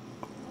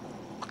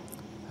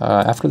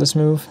 After this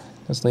move,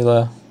 what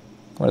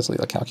does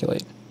Leela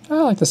calculate?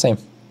 Oh, like the same.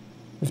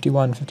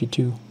 51,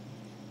 52.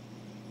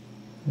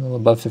 A little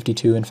above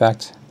 52, in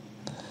fact.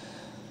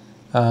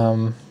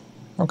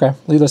 Okay,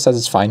 Leela says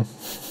it's fine.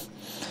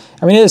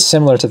 I mean, it is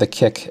similar to the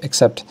kick,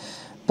 except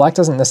black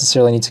doesn't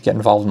necessarily need to get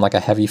involved in like a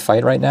heavy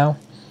fight right now.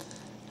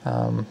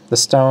 The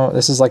stone,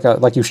 this is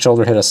like you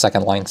shoulder hit a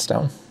second line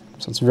stone.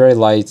 So it's very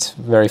light,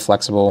 very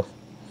flexible,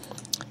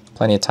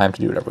 plenty of time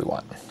to do whatever we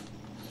want.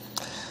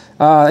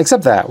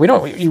 Except that,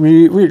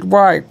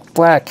 why,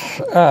 black,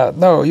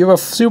 no, you have a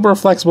super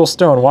flexible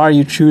stone, why are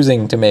you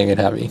choosing to make it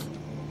heavy?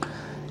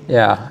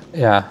 Yeah,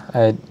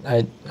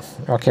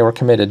 okay, we're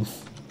committed.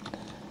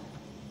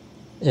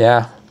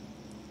 Yeah,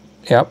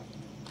 Yep.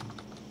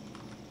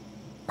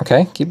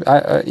 Okay, keep.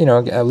 You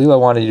know, Leela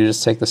wanted you to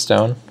just take the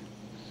stone,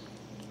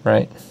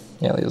 right?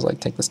 Yeah, Leela's like,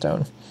 take the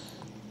stone.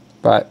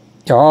 But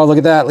oh, look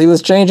at that!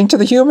 Leela's changing to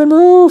the human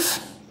move.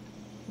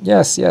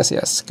 Yes, yes,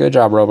 yes. Good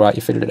job, robot.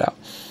 You figured it out.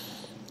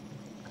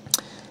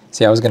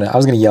 See, I was gonna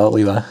yell at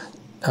Leela.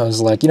 I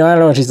was like, you know, I don't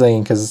know what she's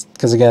thinking,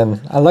 because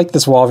again, I like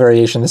this wall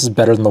variation. This is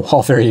better than the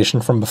wall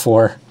variation from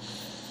before.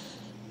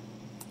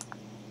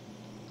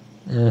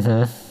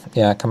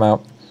 Yeah, come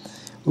out.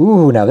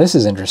 Ooh, now this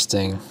is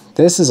interesting.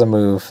 This is a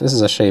move. This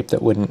is a shape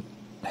that wouldn't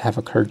have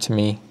occurred to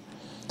me.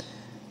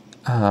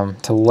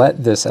 To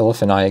let this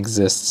elephant eye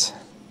exist.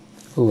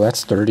 Ooh,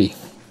 that's dirty.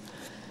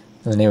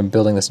 In the name of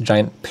building this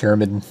giant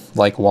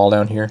pyramid-like wall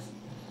down here.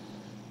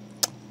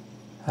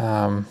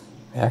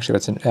 Actually,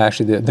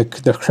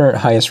 the current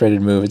highest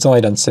rated move, it's only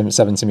done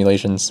 7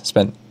 simulations,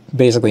 spent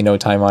basically no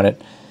time on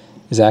it,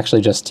 is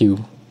actually just to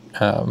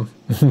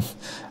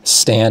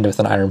stand with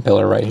an iron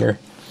pillar right here,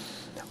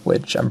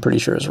 which I'm pretty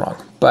sure is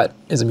wrong, but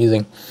is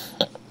amusing.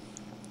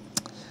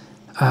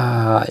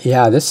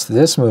 Yeah,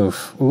 this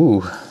move,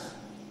 ooh,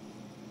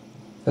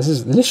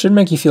 this should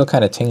make you feel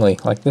kind of tingly.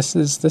 Like this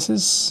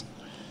is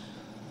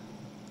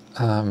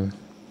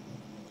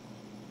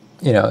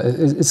you know,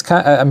 it's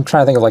kind of, I'm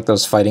trying to think of like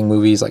those fighting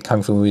movies, like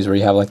kung fu movies, where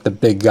you have like the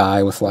big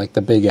guy with like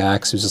the big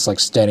axe who's just like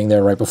standing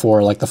there right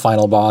before like the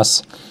final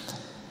boss,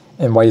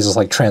 and Whitey's just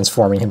like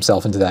transforming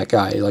himself into that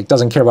guy. He like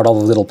doesn't care about all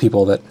the little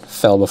people that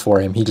fell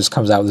before him. He just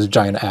comes out with his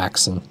giant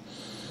axe and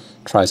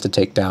tries to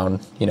take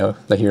down, you know,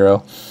 the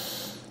hero.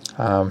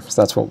 So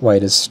that's what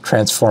White is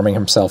transforming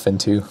himself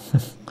into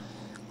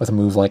with a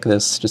move like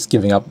this, just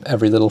giving up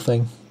every little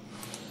thing.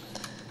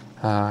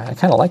 I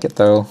kind of like it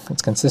though.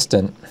 It's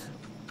consistent.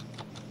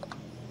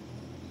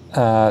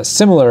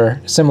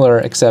 Similar,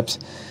 except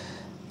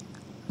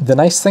the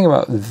nice thing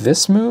about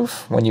this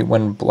move,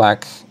 when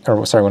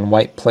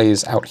White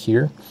plays out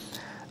here,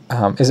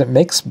 is it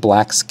makes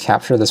Black's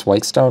capture this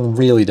white stone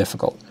really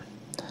difficult.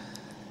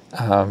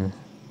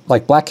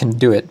 Like Black can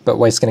do it, but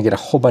White's going to get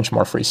a whole bunch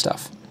more free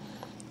stuff.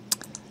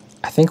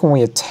 I think when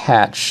we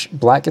attach,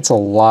 Black gets a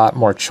lot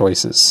more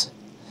choices.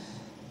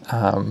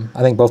 I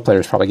think both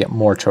players probably get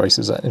more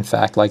choices. In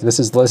fact, like this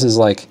is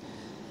like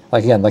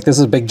again, like this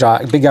is a big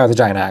guy with a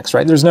giant axe,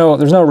 right? There's no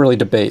really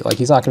debate. Like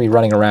he's not going to be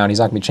running around. He's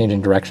not going to be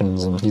changing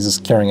directions, and he's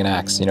just carrying an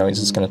axe. You know, he's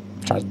just going to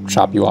try to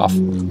chop you off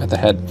at the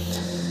head.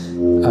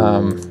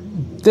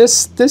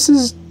 This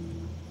is,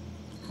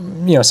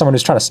 you know, someone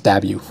who's trying to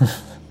stab you,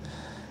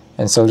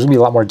 and so there's going to be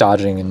a lot more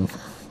dodging and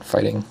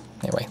fighting.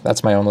 Anyway,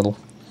 that's my own little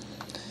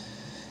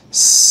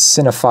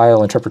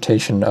cinephile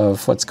interpretation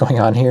of what's going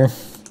on here.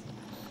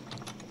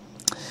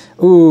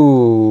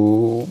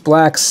 Ooh,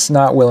 Black's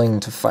not willing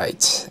to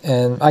fight.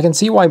 And I can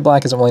see why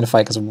Black isn't willing to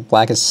fight, because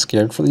Black is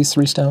scared for these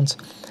 3 stones.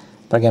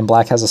 But again,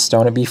 Black has a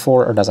stone at b4,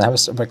 or doesn't have a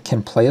stone, but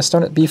can play a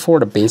stone at b4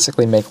 to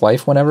basically make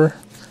life whenever.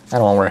 I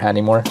don't want to wear a hat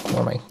anymore. What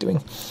am I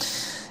doing?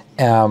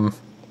 You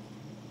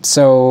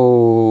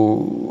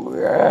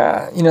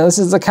know, this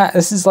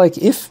is like,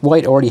 if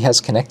White already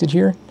has connected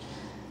here,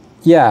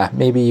 yeah,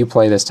 maybe you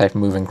play this type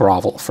of move and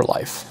grovel for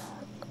life.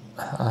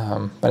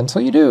 But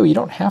until you do, you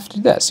don't have to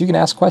do that. So you can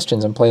ask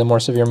questions and play the more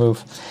severe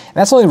move. And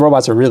that's something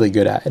robots are really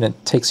good at, and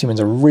it takes humans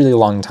a really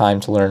long time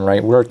to learn,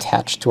 right? We're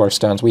attached to our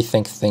stones. We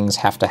think things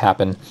have to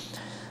happen.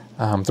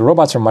 The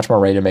robots are much more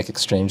ready to make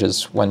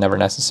exchanges whenever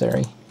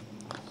necessary.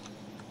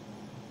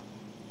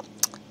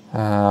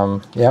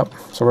 Yep,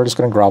 so we're just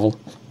going to grovel.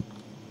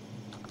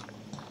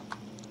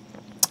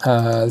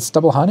 This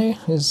double Hane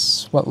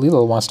is what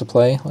Leela wants to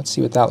play. Let's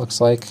see what that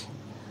looks like.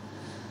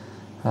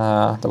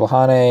 Double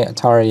Hane,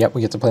 Atari, yep,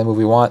 we get to play the move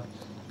we want.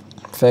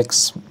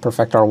 Fix,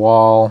 perfect our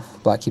wall.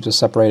 Black keeps us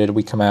separated,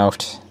 we come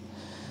out.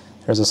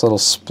 There's this little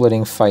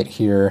splitting fight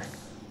here.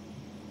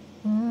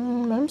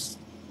 I'm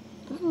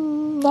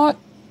not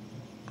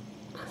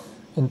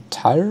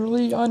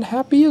entirely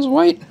unhappy as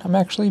White. I'm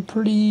actually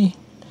pretty...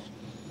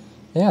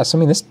 Yeah,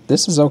 assuming this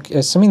is okay.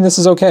 Assuming this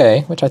is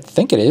okay, which I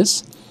think it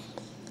is.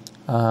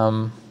 Let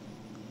me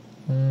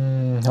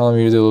do a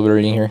little bit of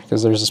reading here,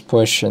 because there's this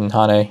push and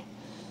Hane,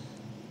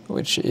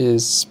 which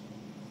is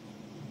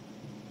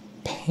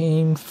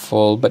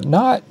painful, but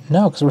not,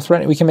 no, because we're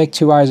threatening. We can make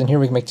 2 eyes in here.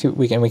 We can make 2.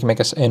 We can make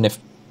us. And if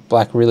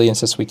Black really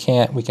insists we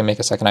can't, we can make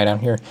a second eye down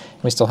here.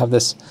 And we still have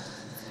this.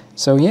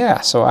 So yeah.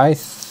 So I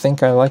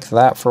think I like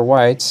that for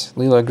White.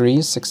 Leela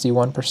agrees.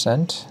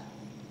 61%.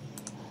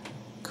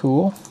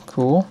 Cool.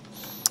 Cool.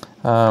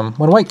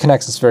 When White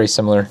connects, it's very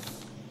similar.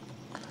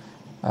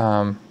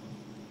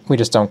 We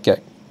just don't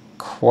get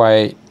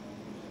quite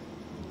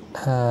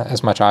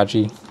as much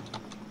Aji.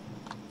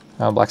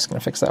 Black's going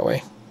to fix that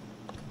way.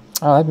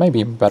 Oh, that might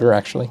be better,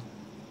 actually.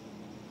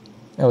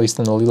 At least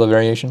in the Leela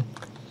variation.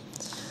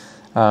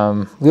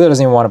 Leela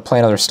doesn't even want to play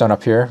another stone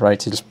up here, right,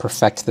 to just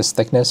perfect this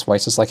thickness.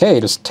 White's just like,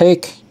 hey, just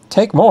take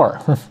more.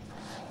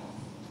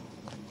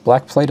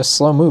 Black played a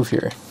slow move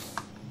here.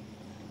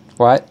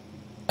 What?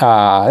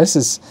 This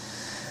is...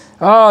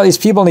 Oh, these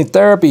people need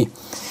therapy.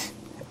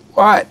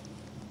 What?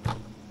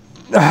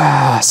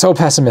 So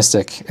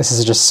pessimistic. This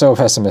is just so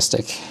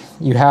pessimistic.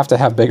 You have to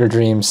have bigger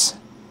dreams.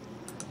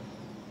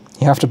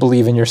 You have to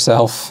believe in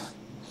yourself.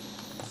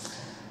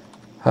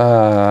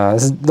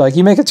 This is, like,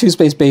 you make a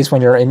 2-space base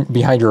when you're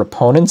behind your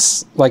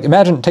opponents. Like,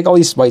 imagine, take all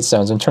these white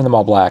stones and turn them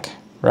all black,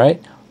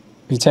 right?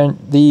 You turn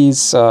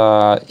these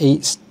 9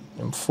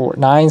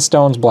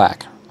 stones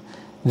black.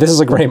 This is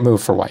a great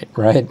move for white,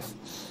 right?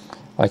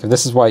 Like, if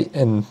this is white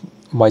and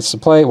white's to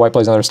play, white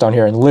plays another stone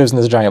here and lives in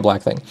this giant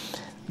black thing.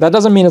 That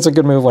doesn't mean it's a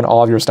good move when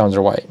all of your stones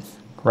are white,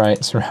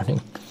 right?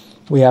 Surrounding.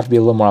 We have to be a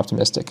little more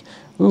optimistic.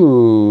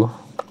 Ooh.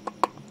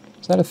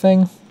 Is that a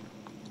thing?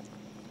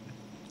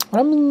 What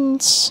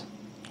happens?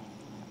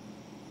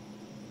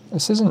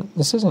 This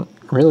isn't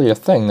really a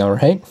thing though,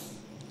 right?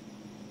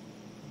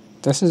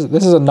 This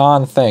is a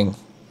non-thing.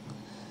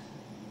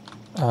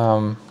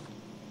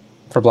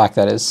 For black,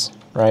 that is,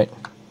 right?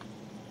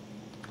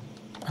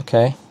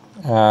 Okay.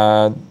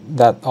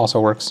 That also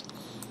works.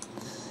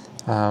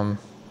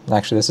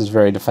 Actually, this is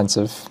very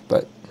defensive,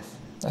 but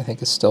I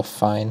think it's still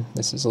fine.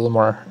 This is a little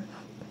more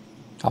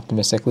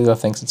optimistic. Leela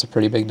thinks it's a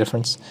pretty big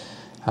difference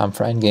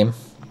for endgame.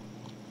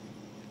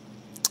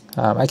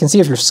 I can see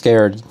if you're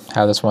scared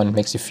how this one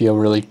makes you feel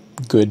really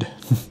good.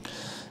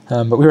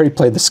 But we already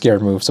played the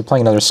scared move, so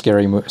playing another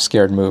scared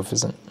move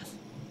doesn't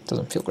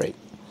feel great.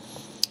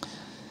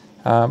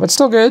 But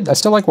still good. I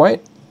still like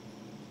white.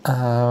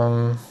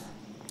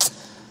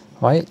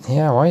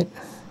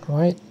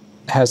 White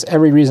has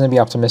every reason to be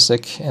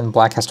optimistic, and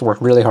black has to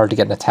work really hard to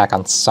get an attack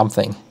on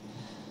something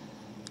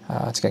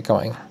to get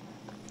going.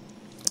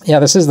 Yeah,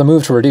 this is the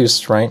move to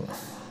reduce, right?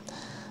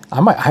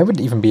 I would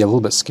even be a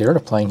little bit scared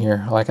of playing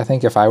here. Like, I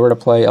think if I were to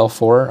play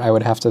L4, I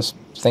would have to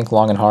think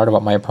long and hard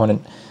about my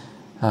opponent,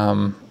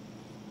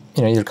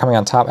 either coming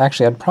on top.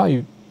 Actually, I'd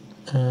probably,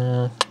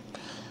 I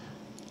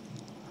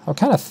would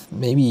kind of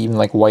maybe even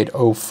like white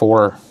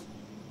 04,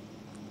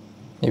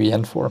 maybe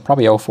N4,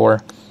 probably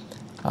 04,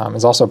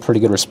 is also a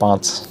pretty good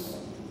response.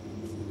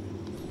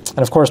 And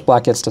of course,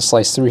 black gets to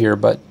slice through here,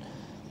 but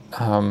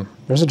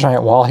there's a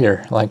giant wall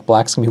here. Like,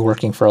 black's gonna be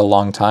working for a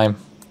long time.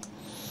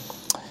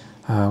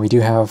 We do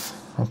have,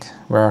 okay,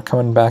 we're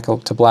coming back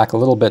to black a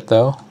little bit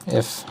though.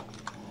 If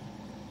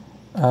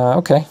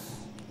okay,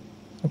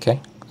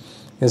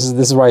 this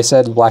is where I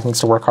said black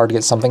needs to work hard to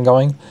get something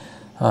going.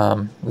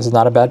 This is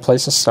not a bad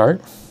place to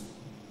start.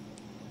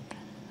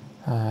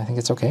 I think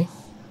it's okay.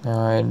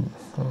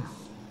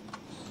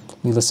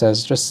 Leela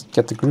says just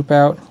get the group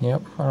out.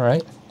 Yep. All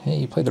right. Hey,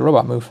 you played the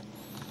robot move.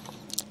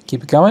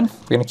 Keep it going.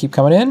 We're gonna keep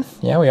coming in.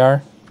 Yeah, we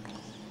are.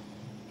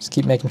 Just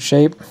keep making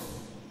shape.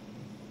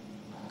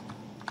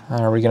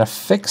 Are we going to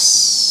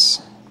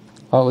fix...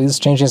 Oh, Leela's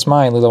changing his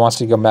mind. Leela wants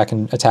to go back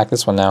and attack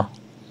this one now.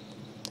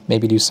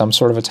 Maybe do some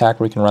sort of attack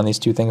where we can run these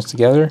two things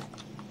together.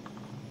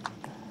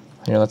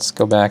 Here, let's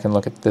go back and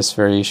look at this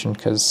variation,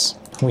 because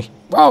we...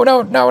 Oh,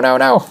 no!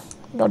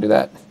 Don't do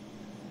that.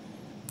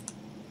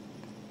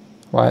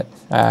 What?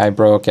 I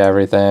broke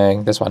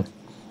everything. This one.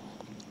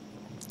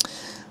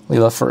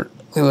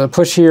 Leela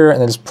push here,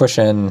 and then just push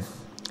in.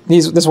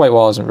 This white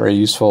wall isn't very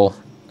useful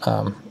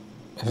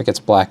if it gets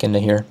black into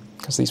here,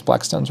 because these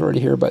black stones are already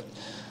here, but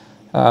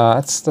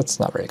that's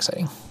not very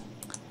exciting.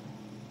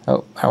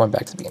 Oh, I went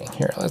back to the beginning.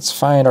 Here, let's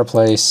find our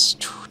place.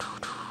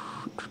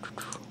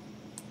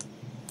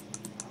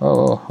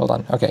 Oh, hold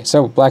on. Okay,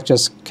 so black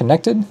just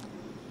connected.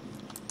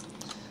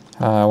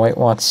 White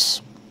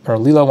wants, or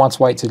Leela wants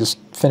white to just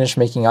finish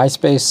making eye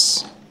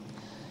space.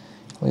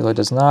 Leela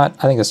does not.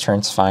 I think this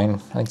turn's fine.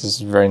 I think this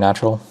is very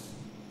natural.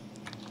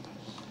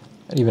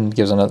 It even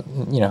gives another,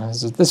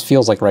 this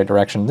feels like right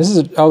direction. This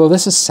is, although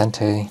this is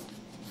Sente.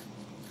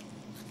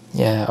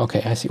 Yeah,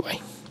 okay, I see why.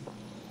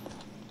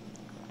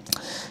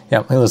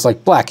 Yeah, Leela's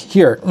like, black,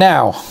 here,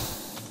 now.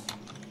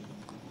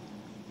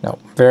 No,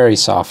 very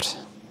soft.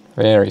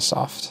 Very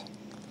soft.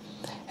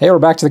 Hey, we're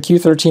back to the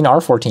Q13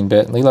 R14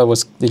 bit. Leela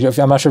was,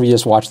 I'm not sure if you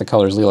just watched the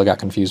colors, Leela got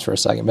confused for a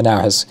second, but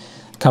now has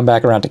come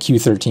back around to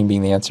Q13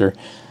 being the answer.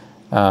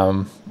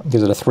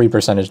 Gives it a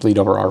 3% lead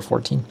over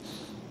R14,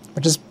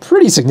 which is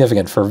pretty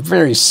significant for a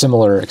very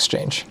similar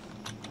exchange.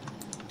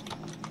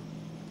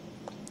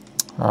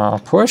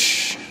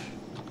 Push.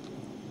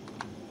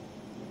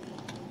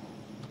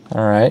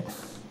 All right.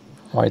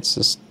 White's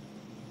just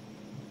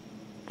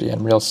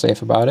being real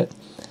safe about it.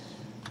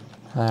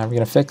 We're going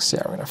to fix?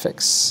 Yeah, we're going to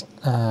fix.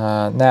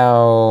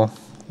 Now,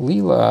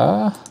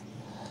 Leela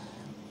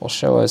will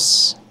show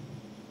us...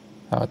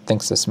 Oh, it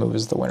thinks this move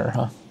is the winner,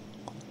 huh?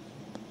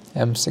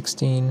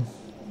 M16.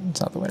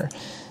 It's not the winner.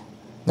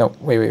 No,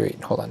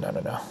 wait. Hold on. No.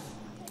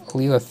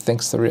 Leela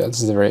thinks this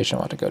is the variation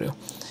I want to go to.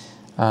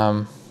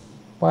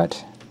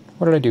 What?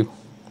 What did I do?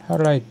 How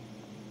did I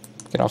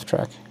get off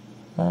track?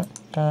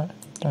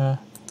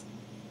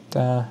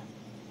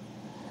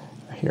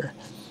 Here.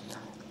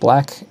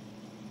 Black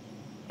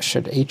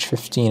should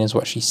H15 is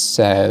what she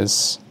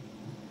says.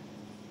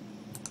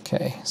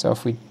 Okay, so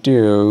if we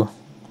do...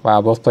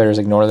 Wow, both players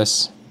ignore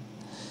this.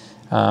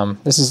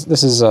 This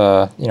is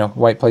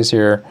white plays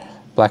here,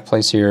 black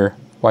plays here,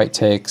 white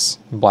takes,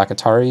 black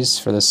Ataris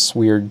for this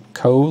weird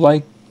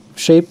ko-like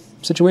shape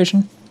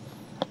situation.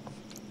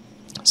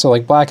 So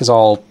like black is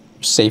all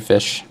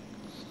safe-ish,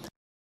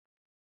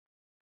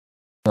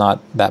 not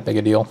that big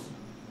a deal.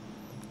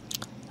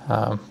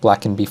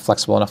 Black can be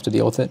flexible enough to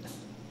deal with it.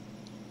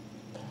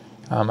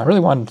 I really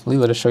wanted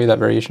Leela to show you that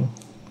variation,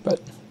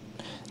 but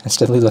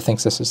instead Leela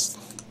thinks this is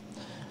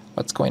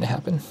what's going to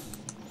happen.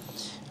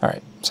 All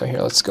right, so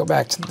here, let's go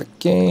back to the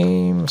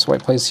game. So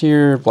white plays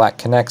here, black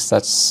connects.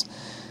 That's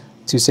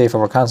too safe,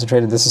 over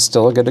concentrated. This is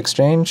still a good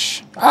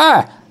exchange.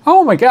 Ah!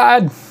 Oh my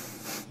God!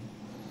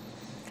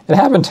 It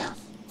happened.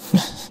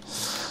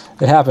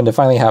 It happened. It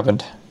finally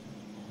happened.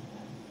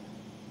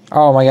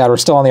 Oh my God, we're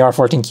still on the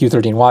R14,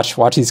 Q13.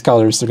 Watch these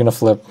colors. They're gonna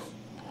flip.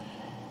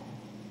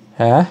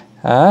 Huh?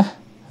 Huh?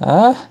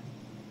 Huh?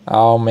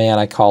 Oh man,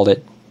 I called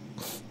it.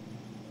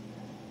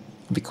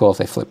 It'd be cool if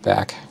they flip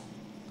back.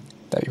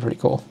 That'd be pretty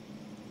cool.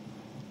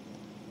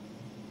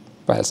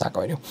 But it's not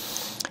going to.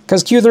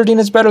 Because Q13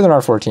 is better than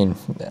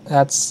R14.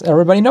 That's,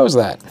 everybody knows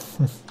that.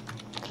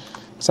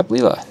 Except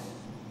Leela.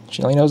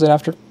 She only knows it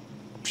after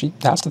she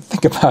has to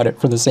think about it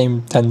for the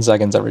same 10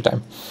 seconds every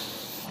time.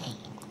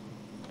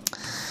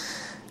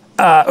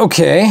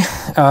 Okay,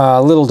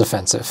 a little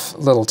defensive.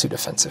 A little too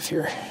defensive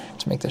here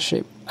to make this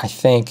shape. I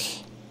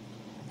think,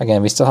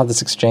 again, we still have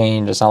this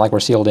exchange. It's not like we're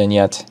sealed in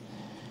yet.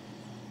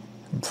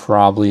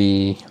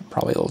 Probably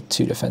a little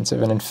too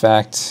defensive. And in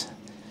fact,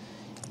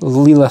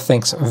 Leela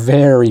thinks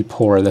very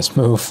poor this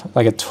move,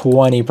 like a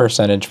 20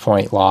 percentage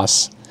point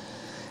loss,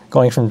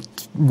 going from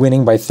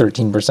winning by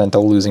 13% to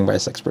losing by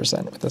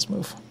 6% with this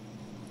move.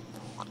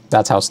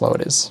 That's how slow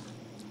it is.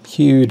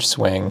 Huge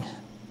swing.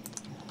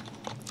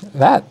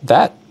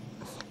 That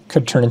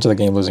could turn into the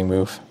game-losing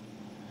move.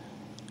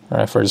 All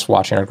right, if we're just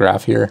watching our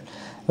graph here,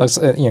 it looks,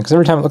 you know, because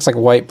every time it looks like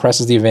white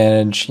presses the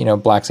advantage, you know,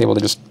 black's able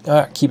to just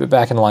keep it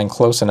back in line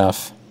close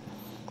enough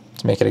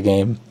to make it a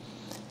game.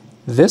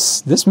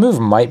 This move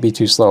might be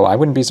too slow. I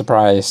wouldn't be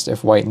surprised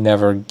if white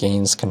never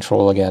gains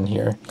control again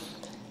here.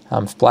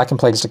 If black can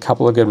play just a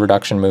couple of good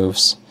reduction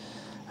moves.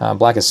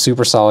 Black is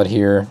super solid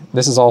here.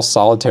 This is all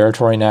solid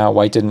territory now.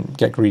 White didn't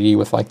get greedy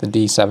with like the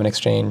D7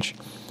 exchange.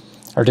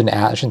 Or didn't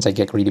ask, I shouldn't say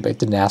get greedy, but it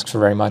didn't ask for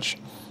very much.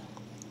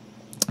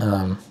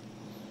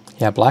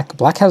 Yeah,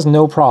 black has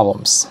no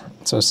problems.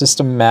 So it's just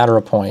a matter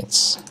of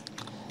points.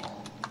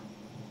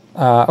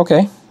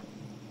 Okay.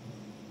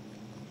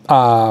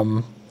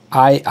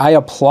 I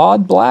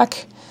applaud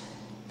black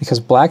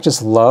because black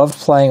just loved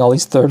playing all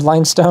these third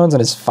line stones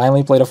and has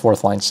finally played a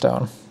fourth line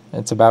stone.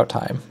 It's about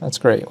time. That's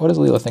great. What does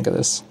Leela think of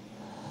this?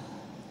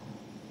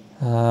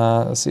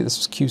 Let's see, this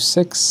was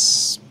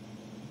Q6.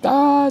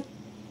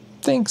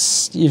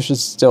 Thinks you should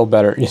still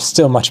better. It's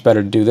still much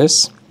better to do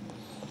this.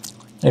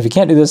 And if you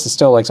can't do this, it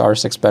still likes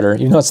R6 better,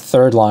 even though it's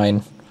third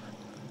line.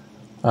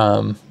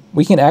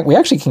 We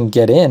actually can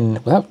get in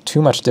without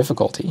too much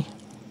difficulty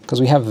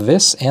because we have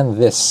this and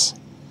this.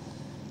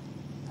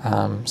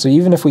 So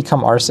even if we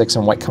come R6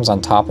 and white comes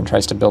on top and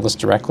tries to build this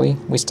directly,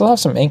 we still have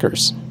some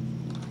anchors.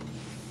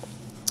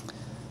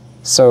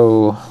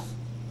 So,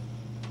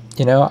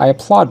 you know, I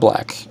applaud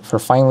black for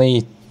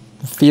finally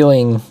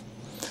feeling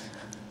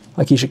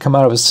like he should come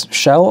out of his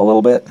shell a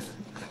little bit,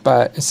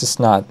 but it's just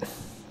not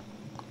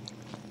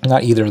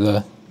either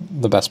the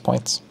best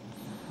points.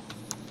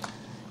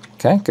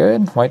 Okay,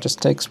 good. White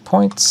just takes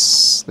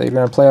points. They're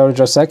going to play out a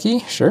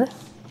Joseki, sure.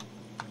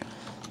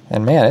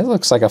 And man, it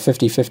looks like a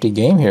 50-50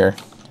 game here.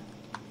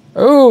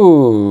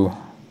 Ooh!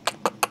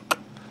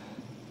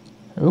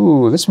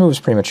 Ooh, this move's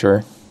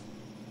premature.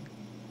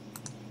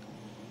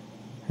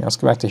 Let's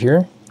go back to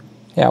here.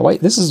 Yeah,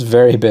 white, this is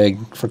very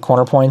big for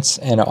corner points,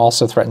 and it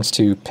also threatens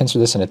to pincer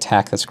this and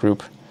attack this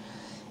group.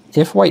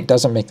 If white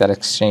doesn't make that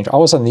exchange,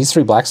 all of a sudden these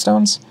three black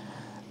stones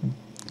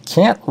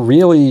can't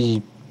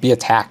really be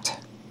attacked.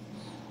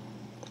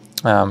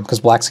 Because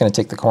black's going to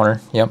take the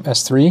corner. Yep,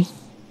 S3.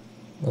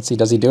 Let's see,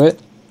 does he do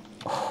it?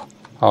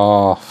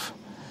 Oh,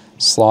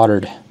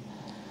 slaughtered.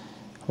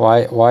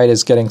 White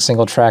is getting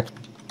single tracked.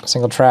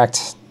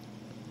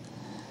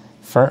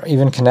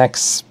 Even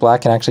connects.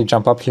 Black can actually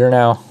jump up here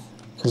now.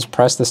 Just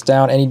press this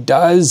down, and he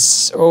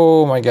does.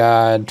 Oh my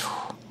god.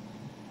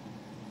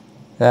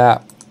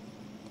 That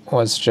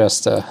was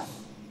just a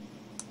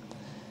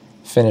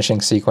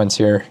finishing sequence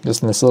here.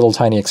 Just in this little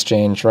tiny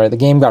exchange, right? The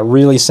game got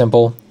really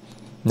simple.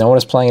 No one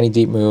is playing any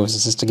deep moves.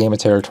 It's just a game of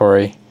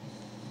territory.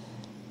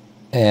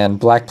 And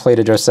black played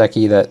a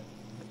Joseki that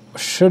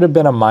should have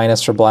been a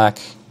minus for black.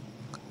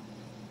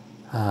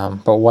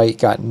 But white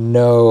got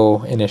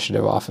no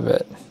initiative off of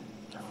it.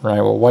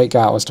 Right, what white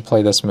got was to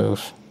play this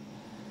move.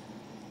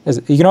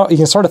 You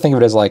can sort of think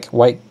of it as like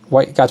white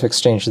got to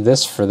exchange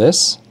this for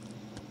this,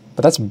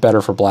 but that's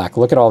better for black.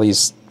 Look at all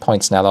these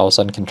points now that all of a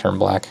sudden can turn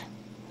black.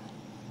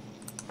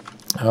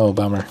 Oh,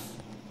 bummer.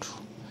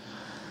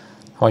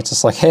 White's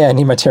just like, hey, I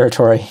need my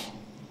territory.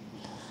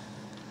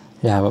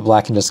 Yeah, but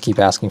black can just keep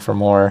asking for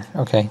more.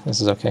 Okay,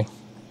 this is okay.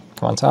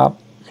 Come on top.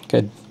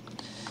 Good.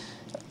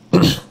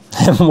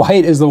 And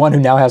white is the one who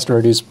now has to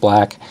reduce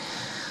black.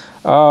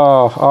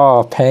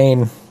 Oh,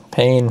 pain.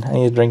 Pain. I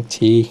need to drink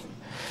tea.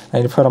 I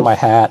need to put on my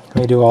hat. Let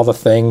me do all the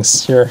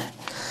things. Your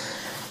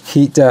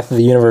heat death of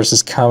the universe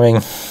is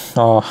coming.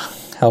 Oh,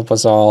 help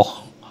us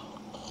all.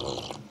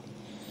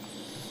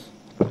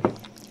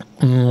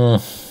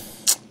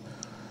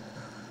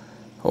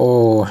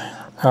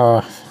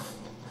 Oh,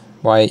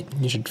 white,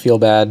 you should feel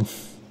bad.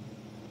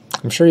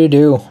 I'm sure you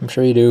do. I'm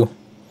sure you do.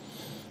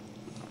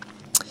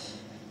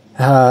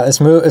 This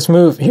move.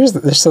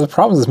 So the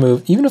problem with this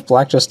move, even if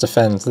black just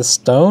defends, this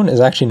stone is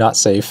actually not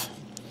safe.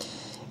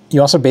 You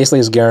also basically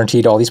is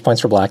guaranteed all these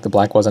points for black that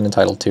black wasn't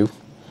entitled to.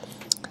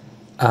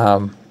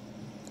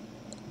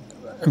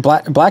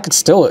 Black could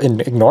still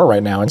ignore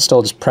right now and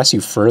still just press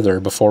you further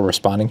before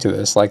responding to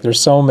this. Like,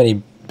 there's so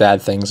many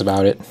bad things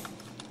about it.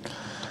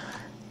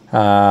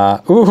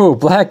 Ooh,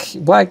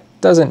 black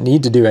doesn't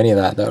need to do any of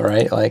that though,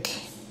 right? I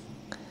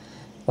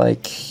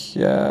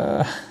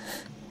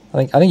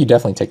think you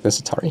definitely take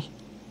this Atari.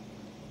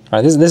 All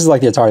right, this is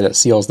like the Atari that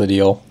seals the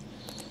deal.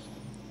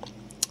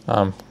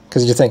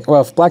 Because you think,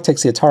 well, if black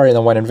takes the Atari and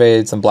then white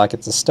invades, then black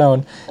gets the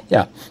stone.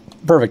 Yeah,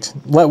 perfect.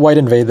 Let white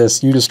invade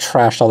this. You just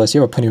trashed all this.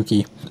 You have a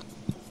Panuki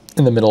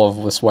in the middle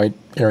of this white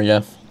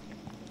area.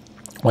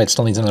 White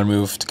still needs another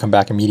move to come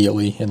back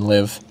immediately and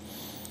live.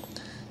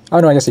 Oh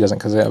no, I guess he doesn't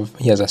because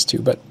he has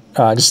S2. But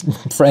just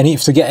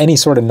to get any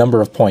sort of number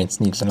of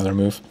points needs another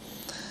move.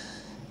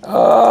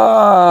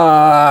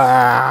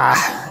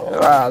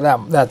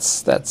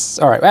 That's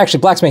all right.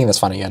 Actually, black's making this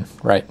fun again,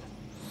 right?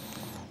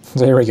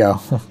 So here we go.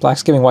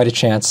 Black's giving white a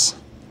chance.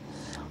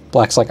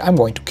 Black's like, I'm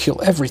going to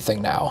kill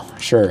everything now.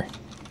 Sure,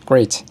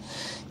 great.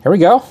 Here we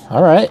go.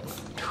 All right,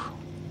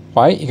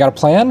 white, you got a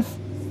plan?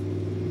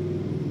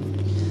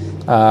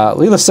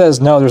 Leela says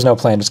no. There's no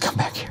plan. Just come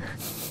back here.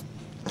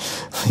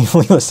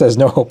 Leela says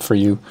no hope for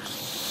you.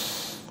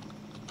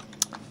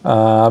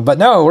 But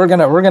no, we're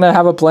gonna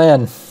have a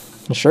plan.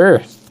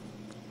 Sure.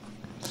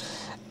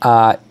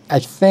 I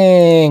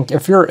think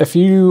if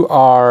you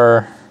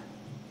are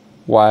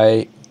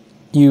white,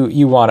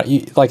 you want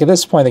to, like at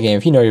this point in the game,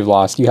 if you know you've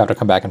lost, you have to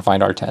come back and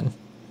find R10.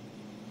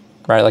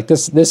 Right? Like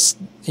this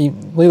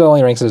Leela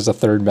only ranks it as the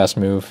third best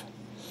move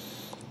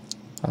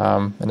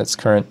in its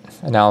current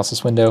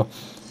analysis window.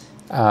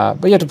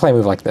 But you have to play a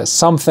move like this,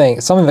 something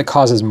that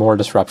causes more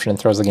disruption and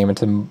throws the game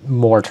into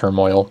more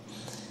turmoil.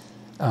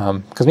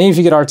 Because maybe if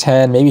you get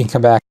R10, maybe you can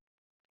come back.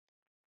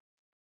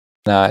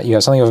 You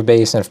have something of a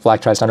base, and if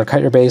black tries to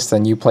undercut your base,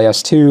 then you play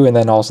S2, and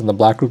then all of a sudden the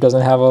black group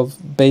doesn't have a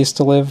base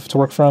to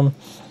work from.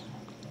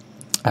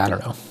 I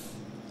don't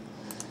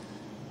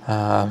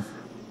know.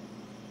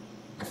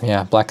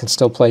 Yeah, black can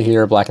still play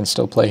here, black can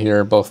still play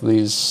here. Both of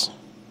these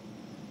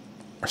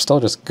are still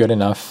just good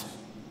enough.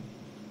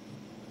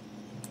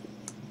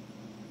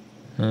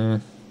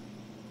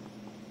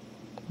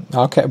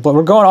 Okay, but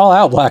we're going all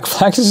out, black.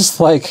 Black is just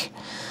like,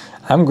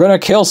 I'm gonna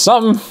kill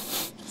something.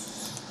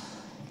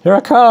 Here I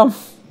come.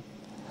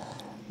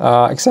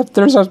 Except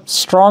there's a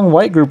strong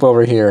white group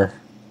over here.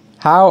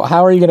 How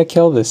are you going to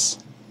kill this?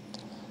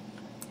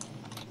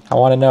 I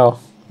want to know.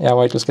 Yeah,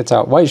 white just gets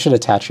out. White should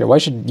attach here.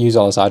 White should use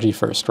all this Aji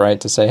first,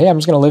 right? To say, hey, I'm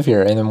just going to live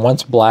here. And then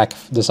once black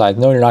decides,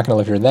 no, you're not going to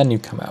live here, then you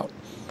come out.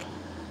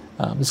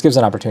 This gives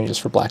an opportunity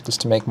just for black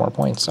just to make more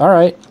points. All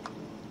right.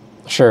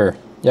 Sure.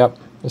 Yep.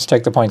 Just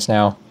take the points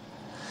now.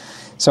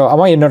 So I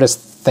want you to notice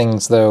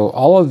things, though.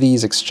 All of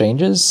these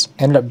exchanges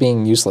ended up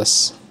being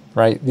useless,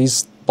 right?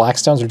 These black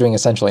stones are doing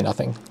essentially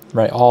nothing.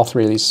 Right, all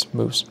three of these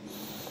moves.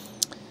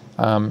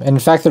 And in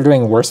fact, they're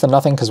doing worse than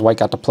nothing because white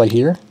got to play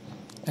here.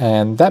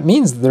 And that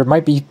means there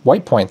might be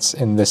white points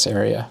in this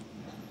area.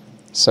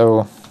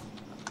 So,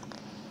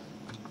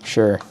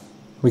 sure.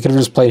 We could have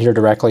just played here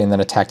directly and then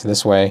attacked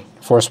this way,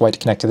 force white to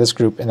connect to this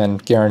group, and then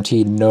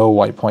guaranteed no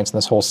white points in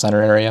this whole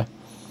center area.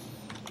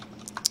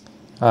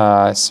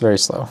 It's very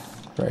slow.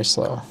 Very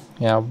slow.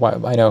 Yeah,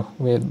 I know.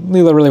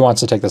 Leela really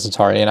wants to take this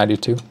Atari, and I do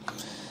too.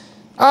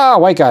 Ah,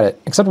 white got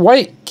it. Except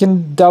white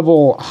can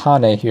double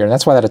Hane here, and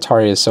that's why that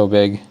Atari is so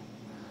big.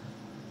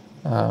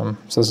 So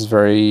this is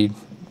very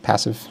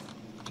passive.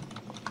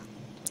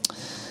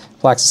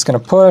 Black's just going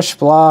to push,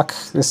 block.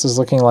 This is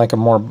looking like a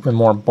more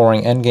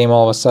boring endgame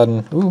all of a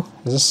sudden. Ooh,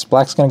 is this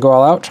black's going to go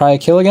all out? Try a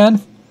kill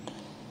again?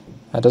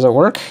 Does it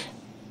work?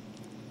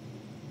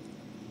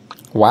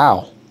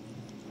 Wow.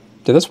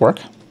 Did this work?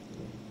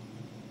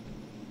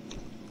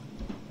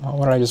 Oh,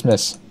 what did I just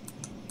miss?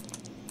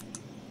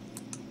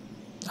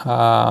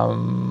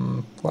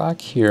 Black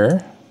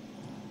here,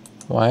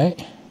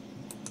 white,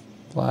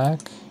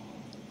 black,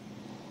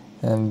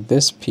 and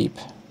this peep.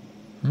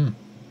 So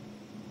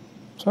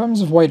what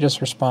happens if white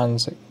just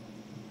responds?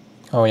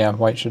 Oh yeah,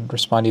 white should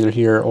respond either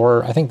here,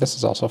 or I think this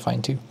is also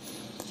fine too.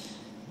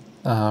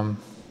 So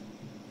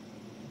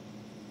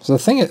the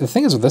thing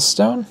is with this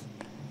stone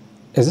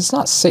is it's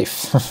not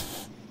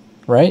safe,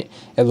 right?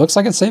 It looks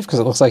like it's safe because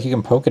it looks like you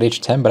can poke at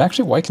H10, but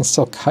actually white can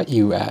still cut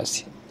you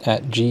at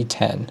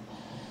G10.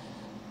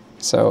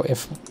 So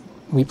if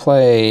we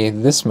play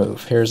this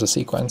move, here's the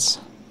sequence.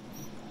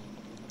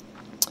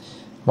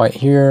 White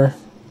here,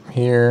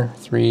 here,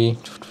 3.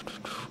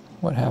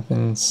 What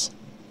happens?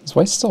 Is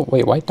white still...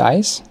 Wait, white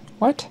dies?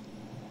 What?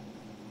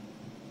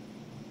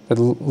 But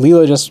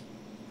Leela just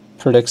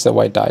predicts that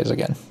white dies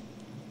again.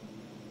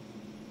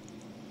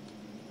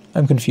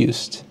 I'm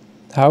confused.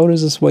 How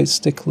does this white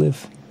stick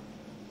live?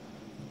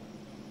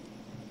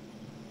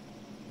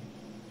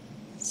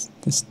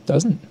 This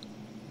doesn't.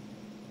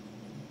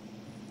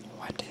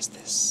 What is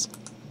this?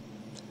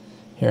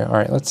 Here, all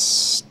right, let's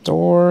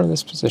store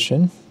this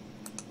position.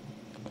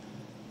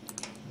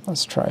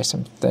 Let's try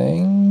some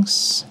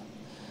things.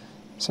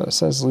 So it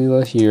says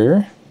Leela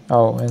here.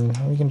 Oh, and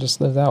we can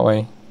just live that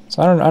way.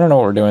 So I don't know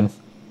what we're doing.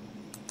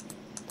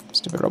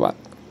 Stupid robot.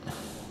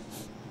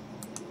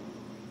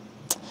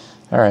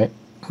 All right.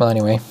 Well,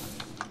 anyway.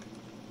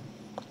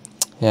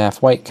 Yeah,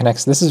 if white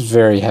connects, this is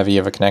very heavy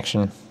of a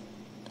connection.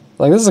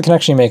 Like, this is a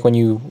connection you make when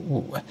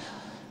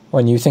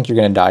you think you're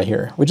going to die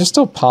here, which is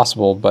still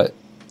possible, but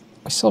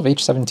we still have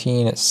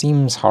H17. It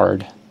seems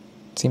hard.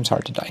 It seems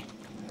hard to die.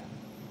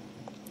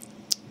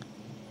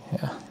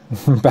 Yeah.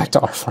 Back to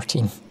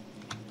R14.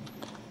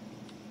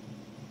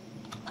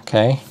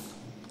 Okay.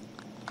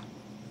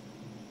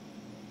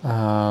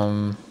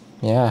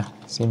 Yeah,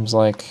 seems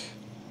like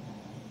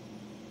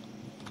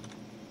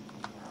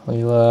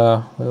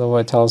Leela,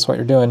 what? Tell us what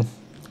you're doing.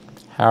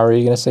 How are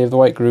you going to save the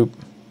white group?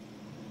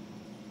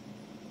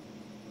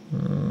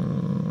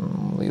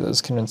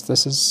 Leela's convinced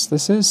this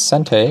is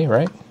Sente,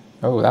 right?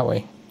 Oh, that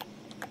way.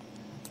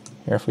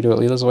 Here, if we do it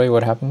Leela's way,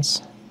 what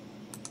happens?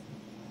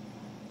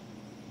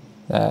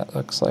 That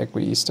looks like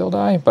we still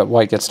die, but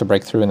white gets to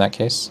break through in that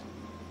case.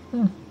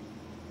 All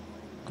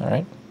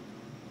right.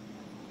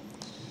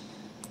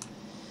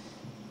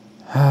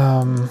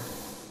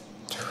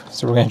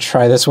 So we're going to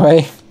try this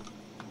way.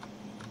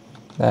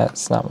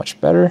 That's not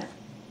much better.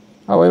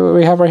 Oh, wait,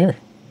 we have right here.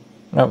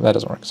 No, that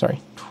doesn't work, sorry.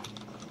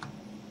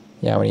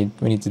 Yeah, we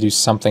need to do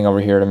something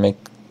over here to make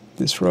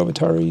this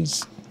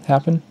Robitaries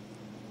happen.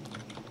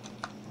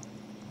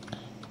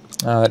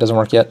 That doesn't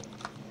work yet.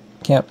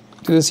 Can't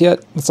do this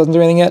yet. This doesn't do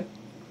anything yet.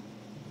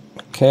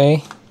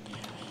 Okay.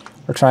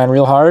 We're trying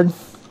real hard.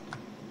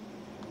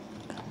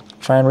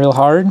 Trying real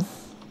hard.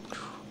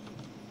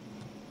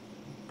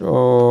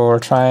 Or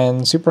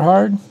trying super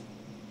hard.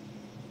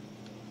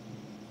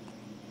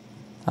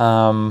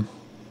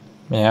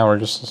 Yeah, we're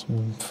just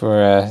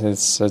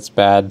it's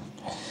bad.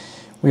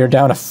 We are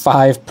down to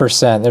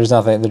 5%. There's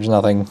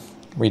nothing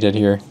we did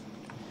here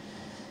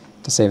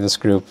to save this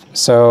group.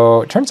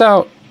 So it turns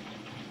out,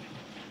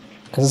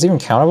 is this even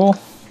countable?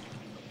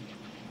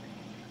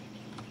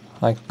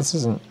 Like, this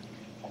isn't.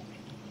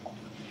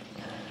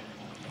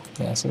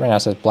 Yeah, so right now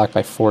it says black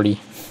by 40.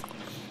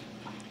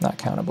 Not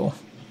countable.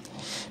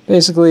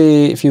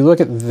 Basically, if you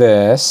look at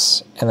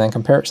this and then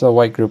compare it to the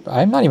white group,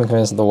 I'm not even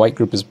convinced that the white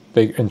group is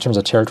big in terms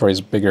of territory, is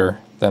bigger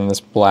than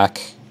this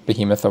black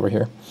behemoth over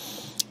here.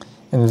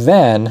 And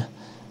then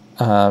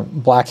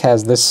black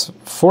has this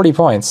 40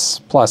 points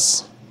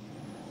plus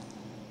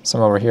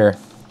some over here.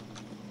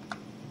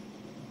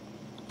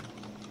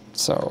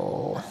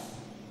 So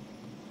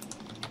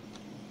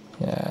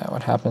yeah,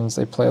 what happens?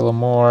 They play a little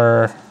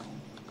more.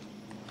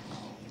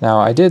 Now,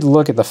 I did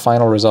look at the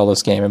final result of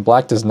this game, and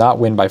black does not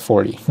win by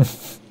 40.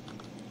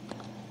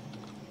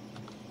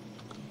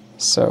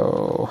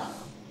 So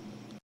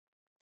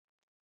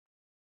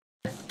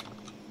I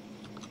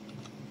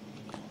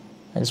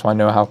just want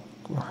to know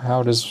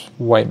how does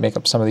white make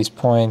up some of these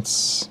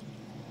points.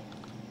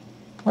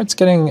 White's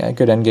getting a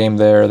good endgame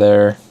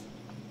there.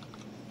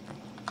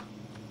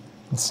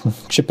 It's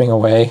chipping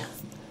away.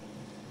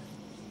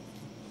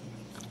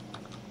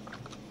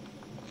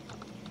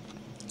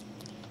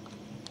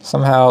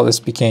 Somehow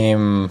this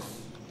became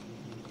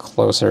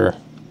closer.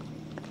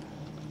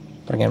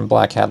 But again,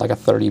 black had like a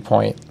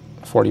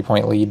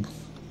 40-point lead.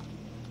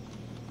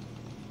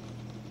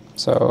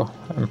 So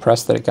I'm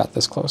impressed that it got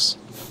this close.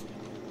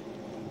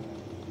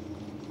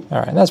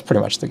 Alright, that's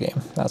pretty much the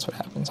game. That's what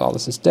happens. All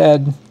this is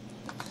dead.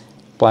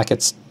 Black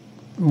gets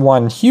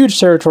one huge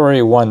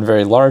territory, one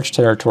very large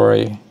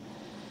territory.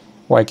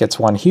 White gets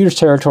one huge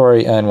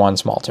territory and one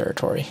small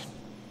territory.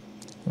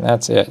 And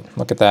that's it.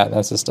 Look at that.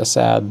 That's just a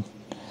sad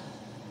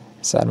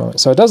moment.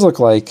 So it does look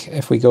like,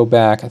 if we go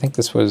back, I think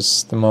this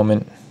was the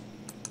moment.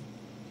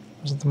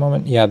 Was it the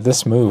moment? Yeah,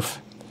 this move.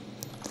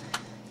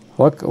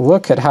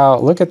 Look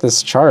at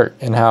this chart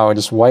and how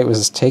just white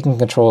was taking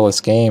control of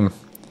this game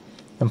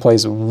and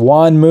plays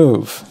one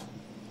move.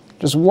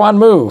 Just one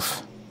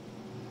move.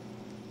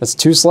 That's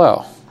too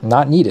slow.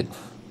 Not needed.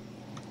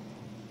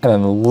 And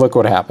then look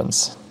what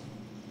happens.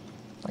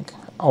 Like,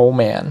 oh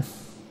man.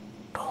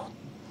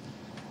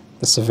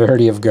 The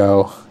severity of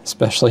Go,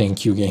 especially in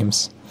Q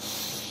games.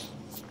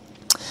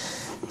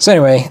 So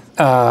anyway,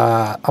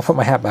 I'll put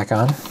my hat back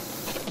on,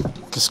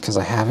 just because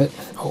I have it.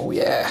 Oh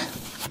yeah.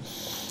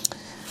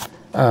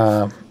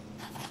 And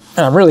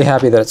I'm really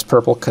happy that it's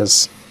purple,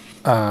 because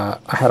I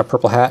had a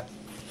purple hat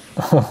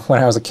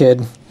when I was a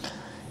kid,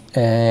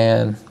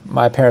 and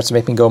my parents would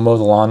make me go mow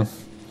the lawn,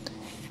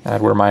 and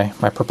I'd wear my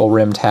purple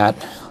rimmed hat.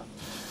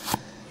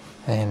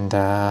 And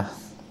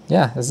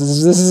yeah,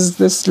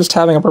 this just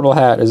having a purple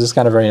hat is just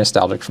kind of very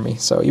nostalgic for me.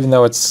 So even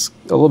though it's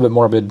a little bit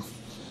morbid,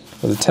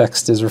 the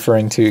text is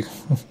referring to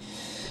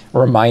a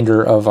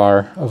reminder of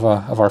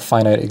our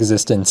finite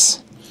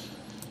existence.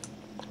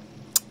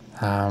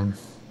 Yeah,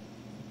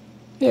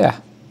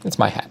 it's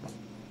my hat.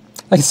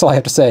 That's all I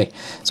have to say.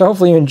 So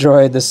hopefully you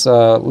enjoyed this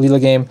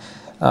Leela game.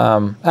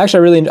 Actually,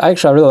 I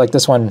really like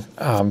this one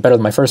better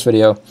than my first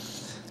video.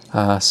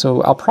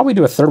 So I'll probably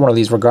do a third one of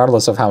these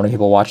regardless of how many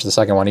people watch the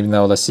second one, even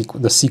though the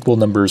sequel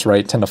numbers,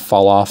 right, tend to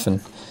fall off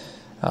and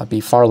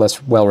be far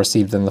less well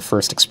received than the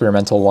first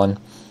experimental one.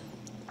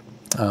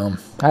 I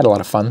had a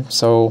lot of fun,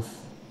 so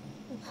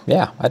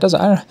yeah, I guess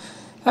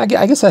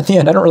at the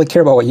end I don't really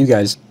care about what you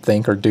guys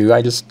think or do.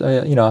 I just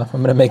you know,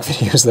 I'm gonna make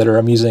videos that are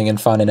amusing and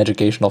fun and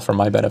educational for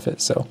my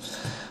benefit. So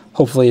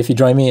hopefully if you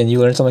join me and you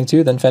learn something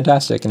too, then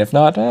fantastic, and if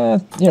not,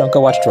 you know, go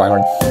watch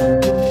Dryhorn.